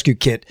search and rescue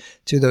kit,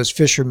 to those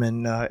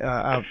fishermen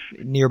out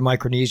near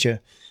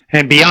Micronesia.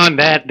 And beyond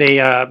that, they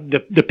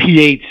the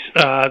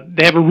P8s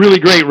they have a really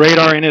great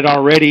radar in it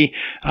already.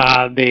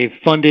 They've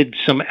funded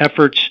some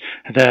efforts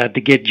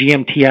to get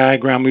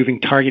GMTI, ground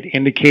moving target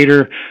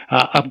indicator,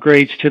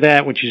 upgrades to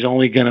that, which is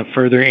only going to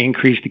further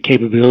increase the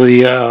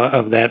capability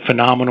of that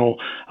phenomenal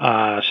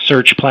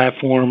search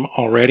platform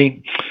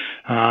already.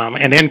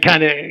 And then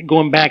kind of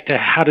going back to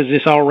how does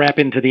this all wrap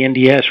into the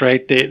NDS,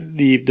 right?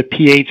 The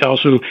P8's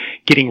also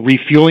getting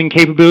refueling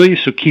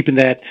capabilities, so keeping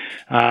that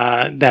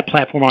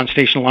platform on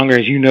station longer.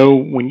 As you know,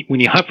 when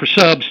you hunt for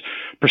subs,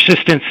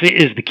 persistence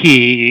is the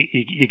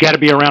key. You got to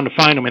be around to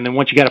find them, and then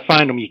once you got to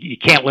find them, you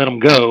can't let them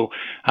go.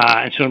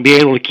 And so to be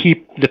able to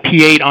keep the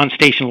P8 on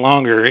station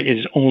longer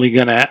is only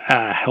going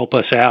to help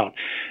us out.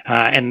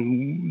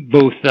 And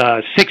both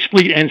 6th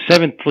Fleet and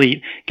 7th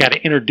Fleet got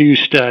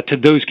introduced to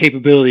those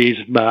capabilities.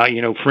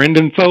 Friend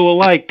and foe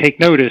alike take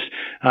notice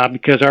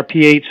because our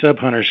P8 sub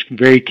hunters,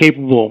 very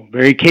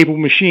capable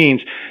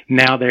machines.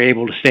 Now they're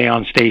able to stay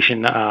on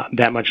station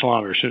that much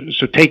longer.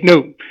 So take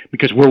note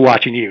because we're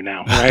watching you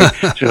now,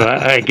 right? So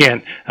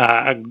again,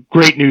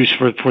 great news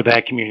for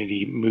that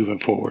community moving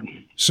forward.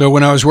 So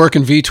when I was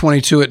working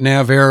V-22 at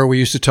Naval, we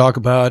used to talk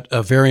about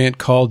a variant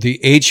called the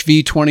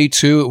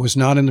HV-22. It was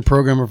not in the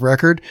program of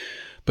record,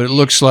 but it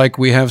looks like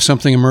we have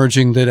something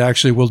emerging that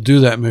actually will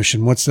do that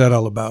mission. What's that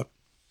all about?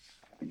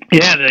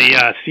 Yeah,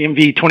 the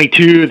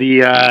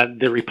CMV-22,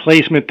 the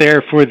replacement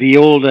there for the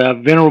old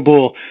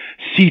venerable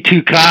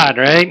C2 COD,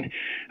 right?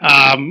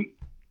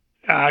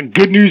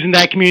 Good news in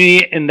that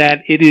community in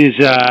that it is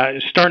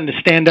starting to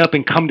stand up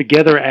and come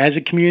together as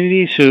a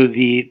community. So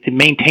the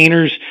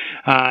maintainers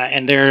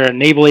and their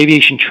Naval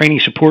Aviation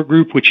Training Support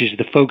Group, which is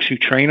the folks who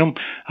train them,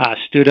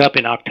 stood up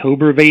in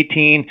October of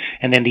 18,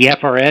 and then the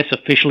FRS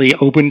officially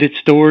opened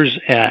its doors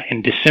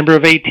in December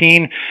of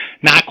 18.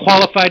 Not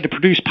qualified to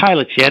produce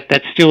pilots yet.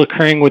 That's still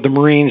occurring with the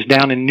Marines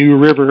down in New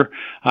River,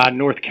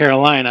 North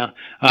Carolina,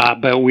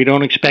 but we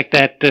don't expect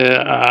that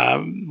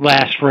to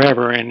last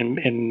forever.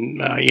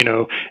 And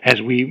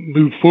as we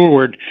move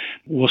forward,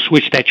 we'll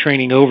switch that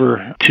training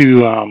over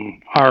to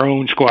our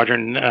own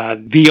squadron,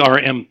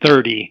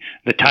 VRM-30,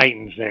 the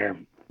Titans there.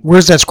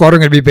 Where's that squadron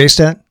going to be based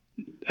at?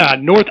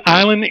 North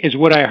Island is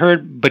what I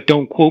heard, but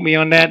don't quote me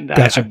on that.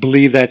 Gotcha. I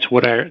believe that's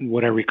what I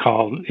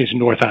recall is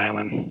North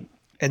Island.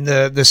 And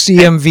the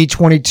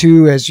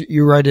CMV-22, as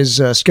you write,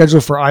 is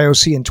scheduled for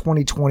IOC in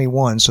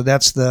 2021. So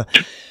that's the...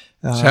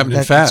 it's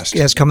happening fast.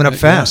 It's coming up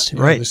fast,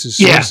 right? This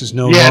is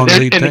no long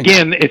lead thing. And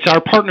again, it's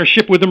our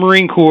partnership with the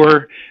Marine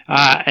Corps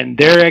and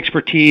their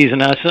expertise,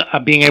 and us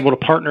being able to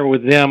partner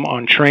with them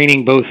on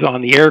training, both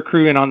on the air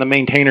crew and on the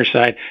maintainer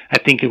side. I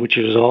think which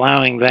is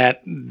allowing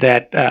that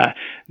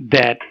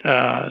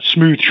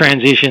smooth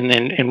transition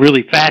and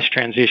really fast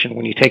transition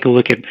when you take a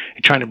look at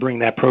trying to bring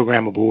that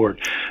program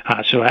aboard.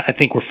 So I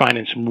think we're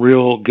finding some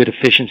real good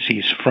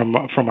efficiencies from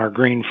our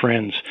green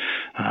friends.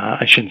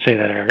 I shouldn't say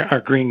that, our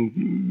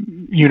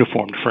green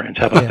uniformed friends.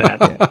 How about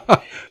that?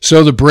 Yeah.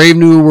 So the brave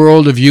new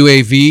world of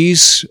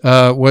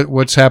UAVs,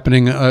 what's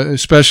happening,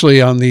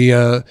 especially on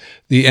the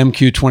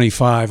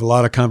MQ-25, a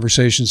lot of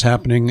conversations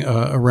happening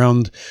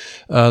around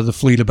the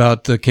fleet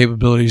about the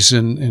capabilities,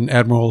 and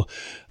Admiral,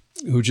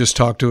 who just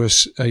talked to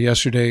us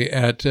yesterday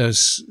at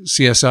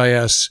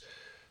CSIS,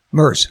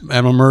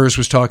 Admiral Mers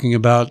was talking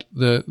about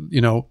the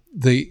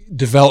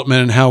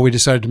development and how we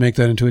decided to make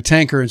that into a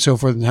tanker and so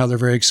forth, and how they're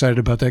very excited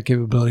about that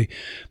capability.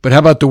 But how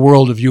about the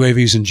world of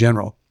UAVs in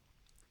general?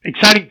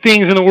 Exciting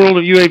things in the world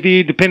of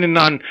UAV, depending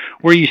on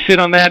where you sit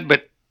on that,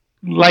 but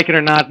like it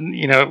or not,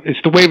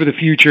 it's the wave of the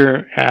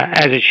future,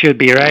 as it should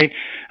be, right?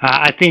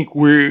 I think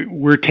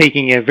we're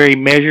taking a very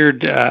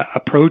measured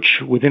approach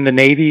within the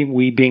Navy,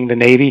 we being the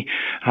Navy,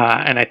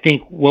 and I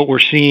think what we're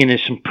seeing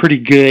is some pretty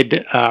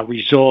good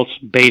results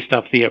based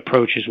off the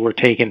approaches we're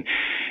taking.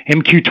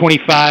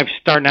 MQ-25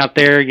 starting out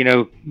there,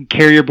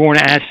 carrier-borne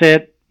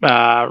asset,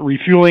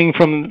 refueling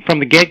from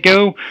the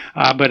get-go,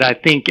 but I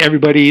think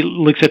everybody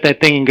looks at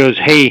that thing and goes,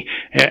 hey,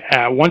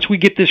 once we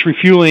get this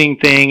refueling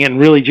thing and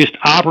really just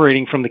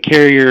operating from the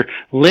carrier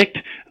licked,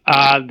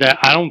 that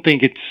I don't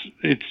think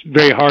it's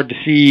very hard to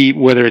see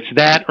whether it's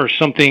that or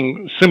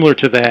something similar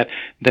to that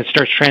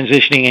starts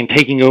transitioning and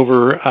taking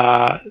over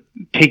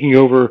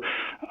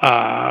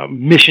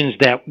missions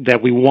that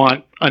we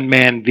want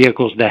unmanned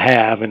vehicles to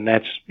have, and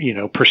that's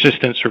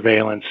persistent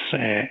surveillance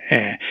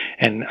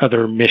and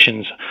other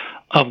missions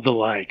of the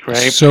like,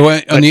 right? So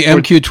on the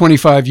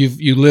MQ-25,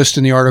 you list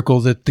in the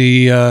article that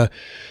the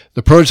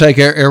prototype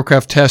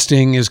aircraft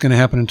testing is going to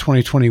happen in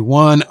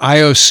 2021,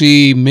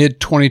 IOC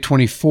mid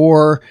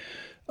 2024,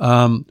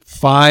 5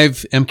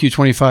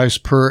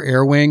 MQ-25s per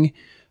air wing,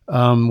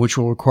 which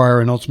will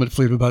require an ultimate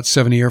fleet of about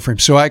 70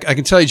 airframes. So I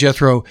can tell you,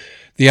 Jethro,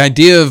 the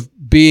idea of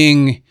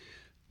being,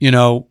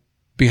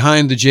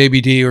 behind the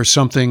JBD or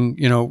something,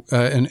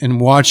 and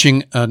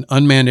watching an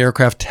unmanned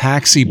aircraft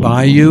taxi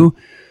by you,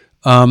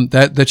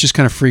 that just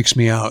kind of freaks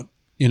me out.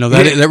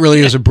 That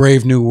really is a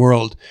brave new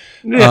world.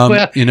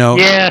 I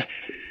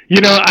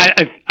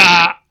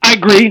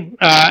agree,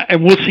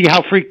 and we'll see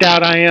how freaked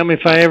out I am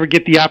if I ever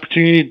get the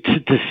opportunity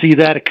to see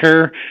that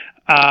occur.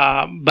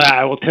 But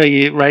I will tell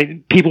you,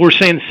 right, people were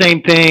saying the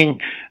same thing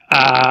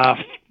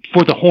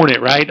for the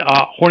Hornet, right?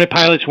 Hornet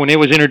pilots, when it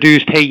was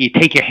introduced, hey, you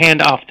take your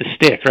hand off the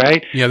stick,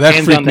 right? Yeah, that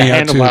Hands freaked on the me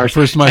out too. The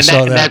first time I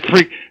saw that.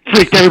 That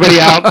freaked everybody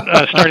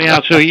out starting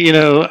out. So,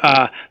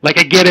 I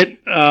get it.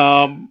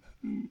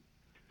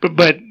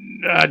 But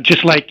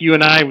just like you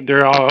and I,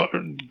 there are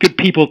good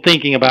people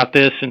thinking about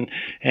this and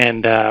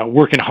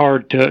working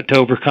hard to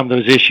overcome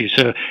those issues.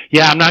 So,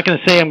 yeah, I'm not going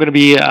to say I'm going to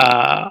be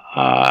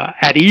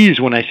at ease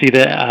when I see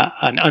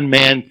an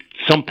unmanned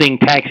something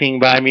taxiing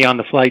by me on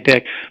the flight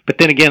deck. But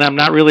then again, I'm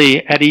not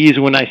really at ease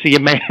when I see a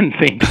manned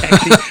thing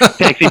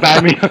taxi by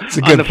me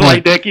on the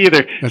flight deck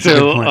either. That's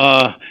so,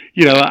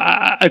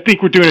 I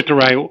think we're doing it the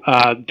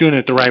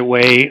right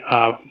way,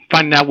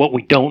 finding out what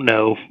we don't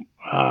know,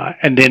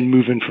 and then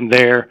moving from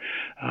there.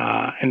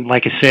 And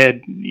like I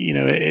said,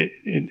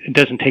 it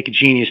doesn't take a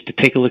genius to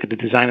take a look at the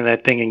design of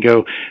that thing and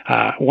go,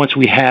 once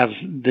we have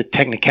the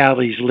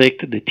technicalities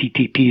licked, the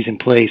TTPs in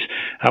place,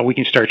 we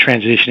can start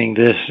transitioning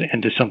this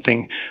into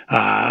something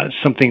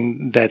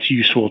that's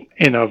useful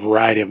in a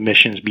variety of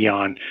missions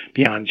beyond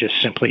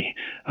just simply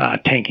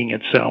tanking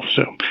itself.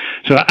 So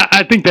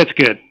I think that's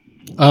good.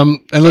 And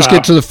let's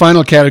get to the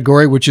final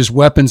category, which is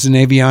weapons and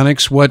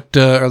avionics. What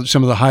are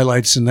some of the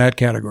highlights in that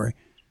category?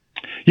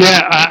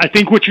 Yeah, I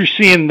think what you're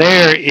seeing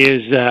there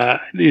is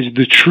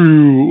the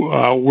true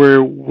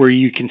where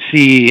you can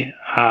see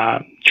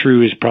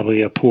true is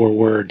probably a poor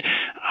word,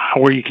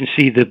 where you can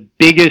see the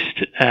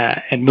biggest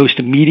and most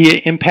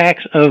immediate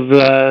impacts of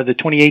the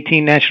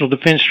 2018 National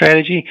Defense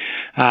Strategy,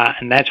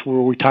 and that's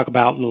where we talk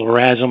about the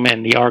LRASM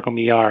and the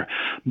AARGM-ER.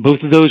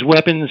 Both of those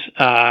weapons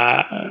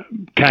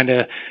kind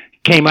of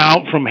came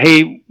out from,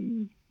 hey,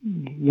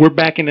 we're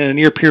back in a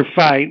near-peer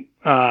fight.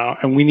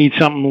 And we need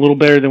something a little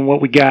better than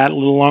what we got, a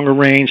little longer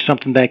range,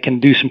 something that can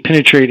do some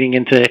penetrating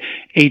into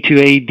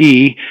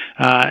A2AD,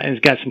 and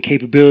it's got some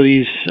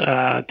capabilities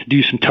to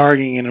do some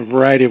targeting in a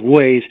variety of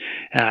ways.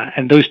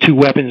 And those two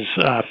weapons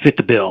fit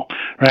the bill,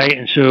 right?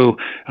 And so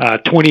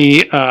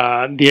the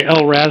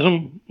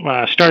LRASM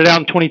started out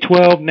in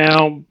 2012.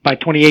 Now, by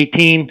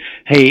 2018,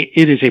 hey,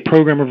 it is a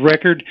program of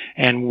record,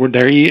 and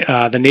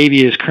the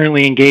Navy is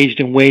currently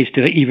engaged in ways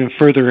to even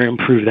further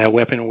improve that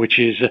weapon, which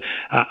is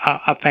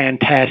a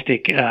fantastic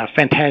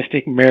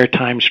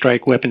maritime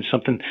strike weapon,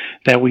 something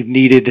that we've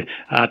needed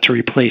to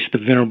replace the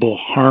venerable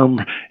HARM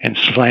and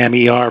SLAM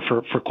ER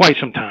for quite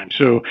some time.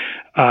 So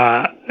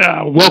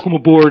welcome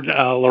aboard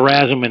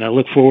LRASM, and I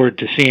look forward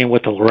to seeing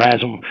what the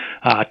LRASM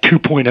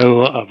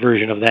 2.0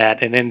 version of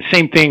that. And then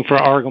same thing for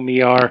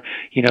AARGM-ER,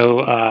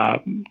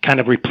 kind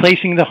of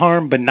replacing the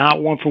HARM, but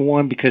not one for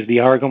one, because the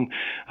AARGM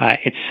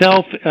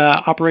itself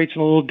operates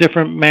in a little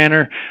different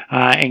manner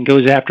and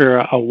goes after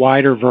a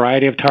wider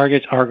variety of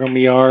targets.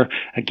 AARGM-ER,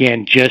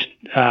 again, just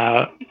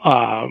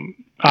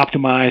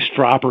optimized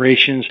for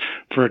operations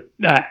for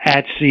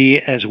at sea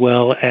as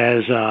well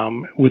as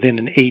within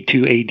an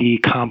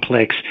A2AD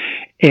complex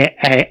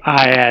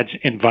IADS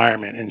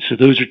environment. And so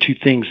those are two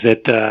things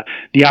that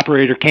the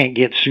operator can't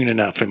get soon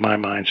enough, in my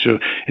mind. So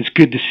it's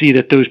good to see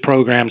that those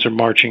programs are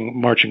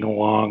marching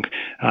along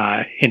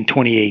in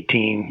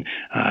 2018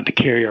 to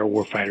carry our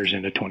warfighters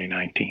into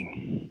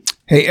 2019.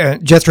 Hey,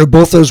 Jethro,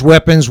 both those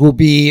weapons will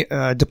be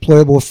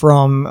deployable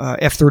from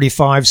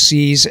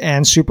F-35Cs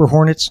and Super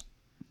Hornets?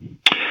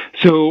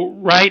 So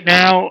right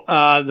now,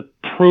 the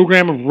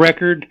program of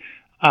record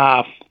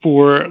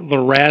for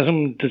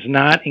LRASM does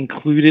not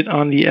include it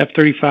on the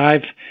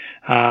F-35.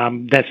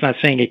 That's not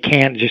saying it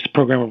can't, just a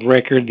program of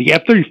record. The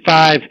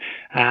F-35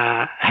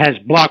 has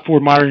Block 4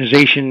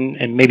 modernization,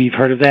 and maybe you've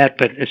heard of that,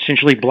 but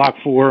essentially Block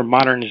 4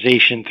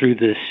 modernization through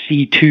the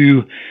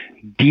C2,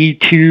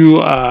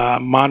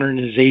 D2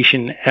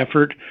 modernization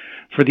effort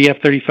for the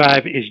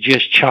F-35 is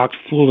just chock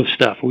full of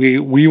stuff.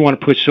 We want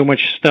to put so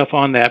much stuff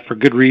on that for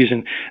good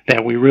reason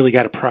that we really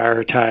got to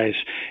prioritize.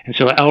 And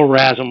so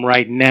LRASM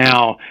right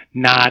now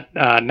not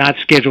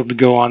scheduled to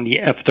go on the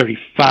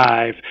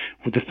F-35,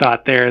 with the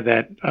thought there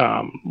that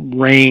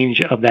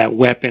range of that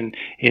weapon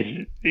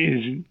is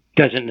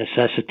doesn't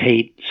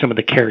necessitate some of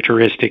the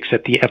characteristics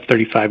that the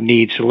F-35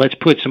 needs. So let's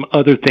put some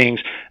other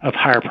things of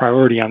higher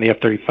priority on the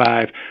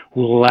F-35.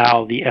 We'll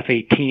allow the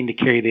F-18 to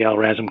carry the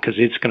LRASM because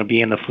it's going to be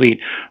in the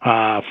fleet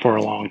for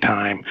a long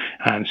time.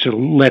 And so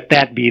let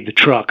that be the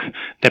truck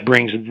that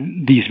brings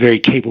these very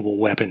capable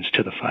weapons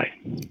to the fight.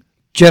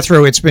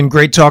 Jethro, it's been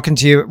great talking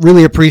to you.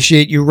 Really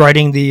appreciate you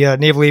writing the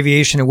Naval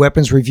Aviation and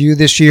Weapons Review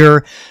this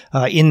year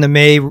in the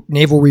May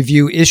Naval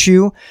Review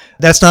issue.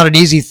 That's not an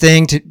easy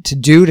thing to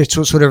do,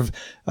 to sort of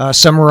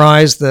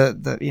summarize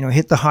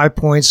hit the high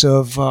points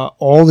of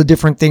all the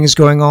different things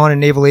going on in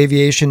naval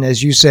aviation.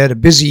 As you said, a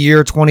busy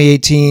year,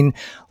 2018,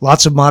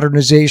 lots of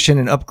modernization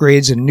and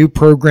upgrades and new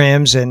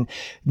programs and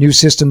new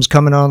systems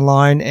coming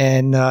online.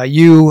 And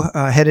you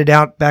headed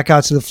back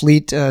out to the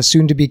fleet,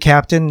 soon to be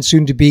captain,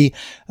 soon to be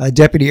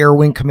deputy Air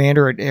Wing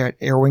commander at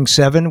Air Wing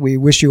 7. We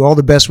wish you all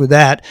the best with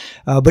that.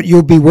 But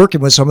you'll be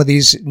working with some of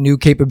these new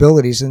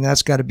capabilities, and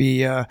that's got to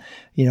be,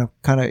 you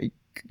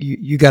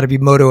got to be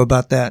moto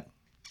about that.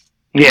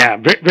 Yeah,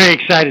 very, very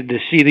excited to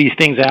see these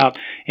things out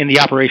in the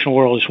operational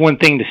world. It's one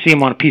thing to see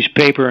them on a piece of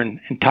paper and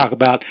talk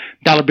about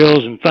dollar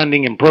bills and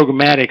funding and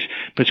programmatics,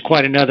 but it's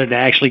quite another to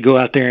actually go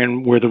out there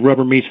and where the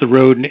rubber meets the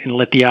road and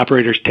let the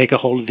operators take a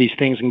hold of these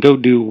things and go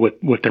do what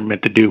they're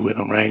meant to do with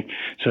them, right?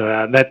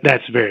 So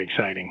that's very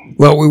exciting.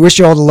 Well, we wish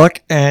you all the luck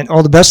and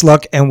all the best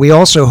luck, and we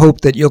also hope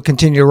that you'll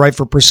continue to write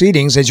for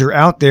Proceedings as you're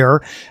out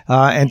there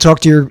and talk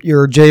to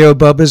your JO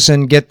Bubbas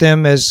and get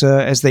them as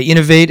they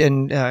innovate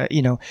and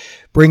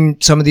bring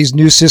some of these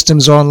new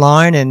systems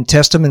online and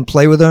test them and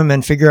play with them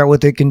and figure out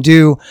what they can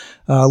do.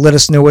 Let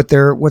us know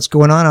what's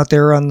going on out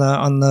there on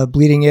the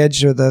bleeding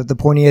edge or the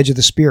pointy edge of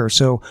the spear.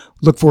 So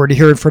look forward to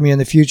hearing from you in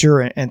the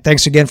future. And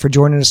thanks again for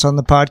joining us on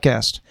the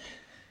podcast.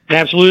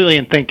 Absolutely,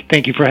 and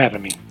thank you for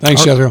having me.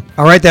 Thanks, Jethro.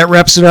 All right, that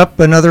wraps it up.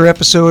 Another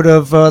episode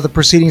of the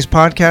Proceedings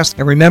podcast.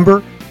 And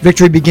remember,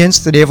 victory begins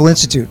at the Naval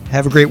Institute.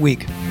 Have a great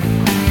week.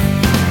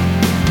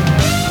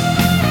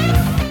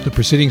 The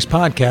Proceedings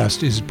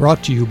podcast is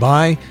brought to you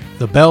by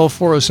the Bell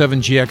 407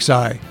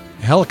 GXI,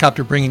 a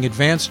helicopter bringing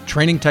advanced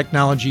training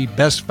technology,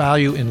 best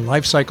value in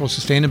life cycle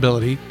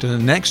sustainability to the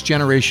next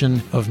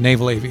generation of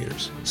naval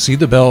aviators. See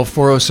the Bell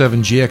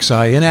 407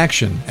 GXI in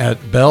action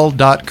at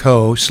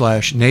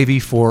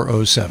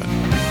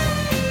bell.co/Navy407.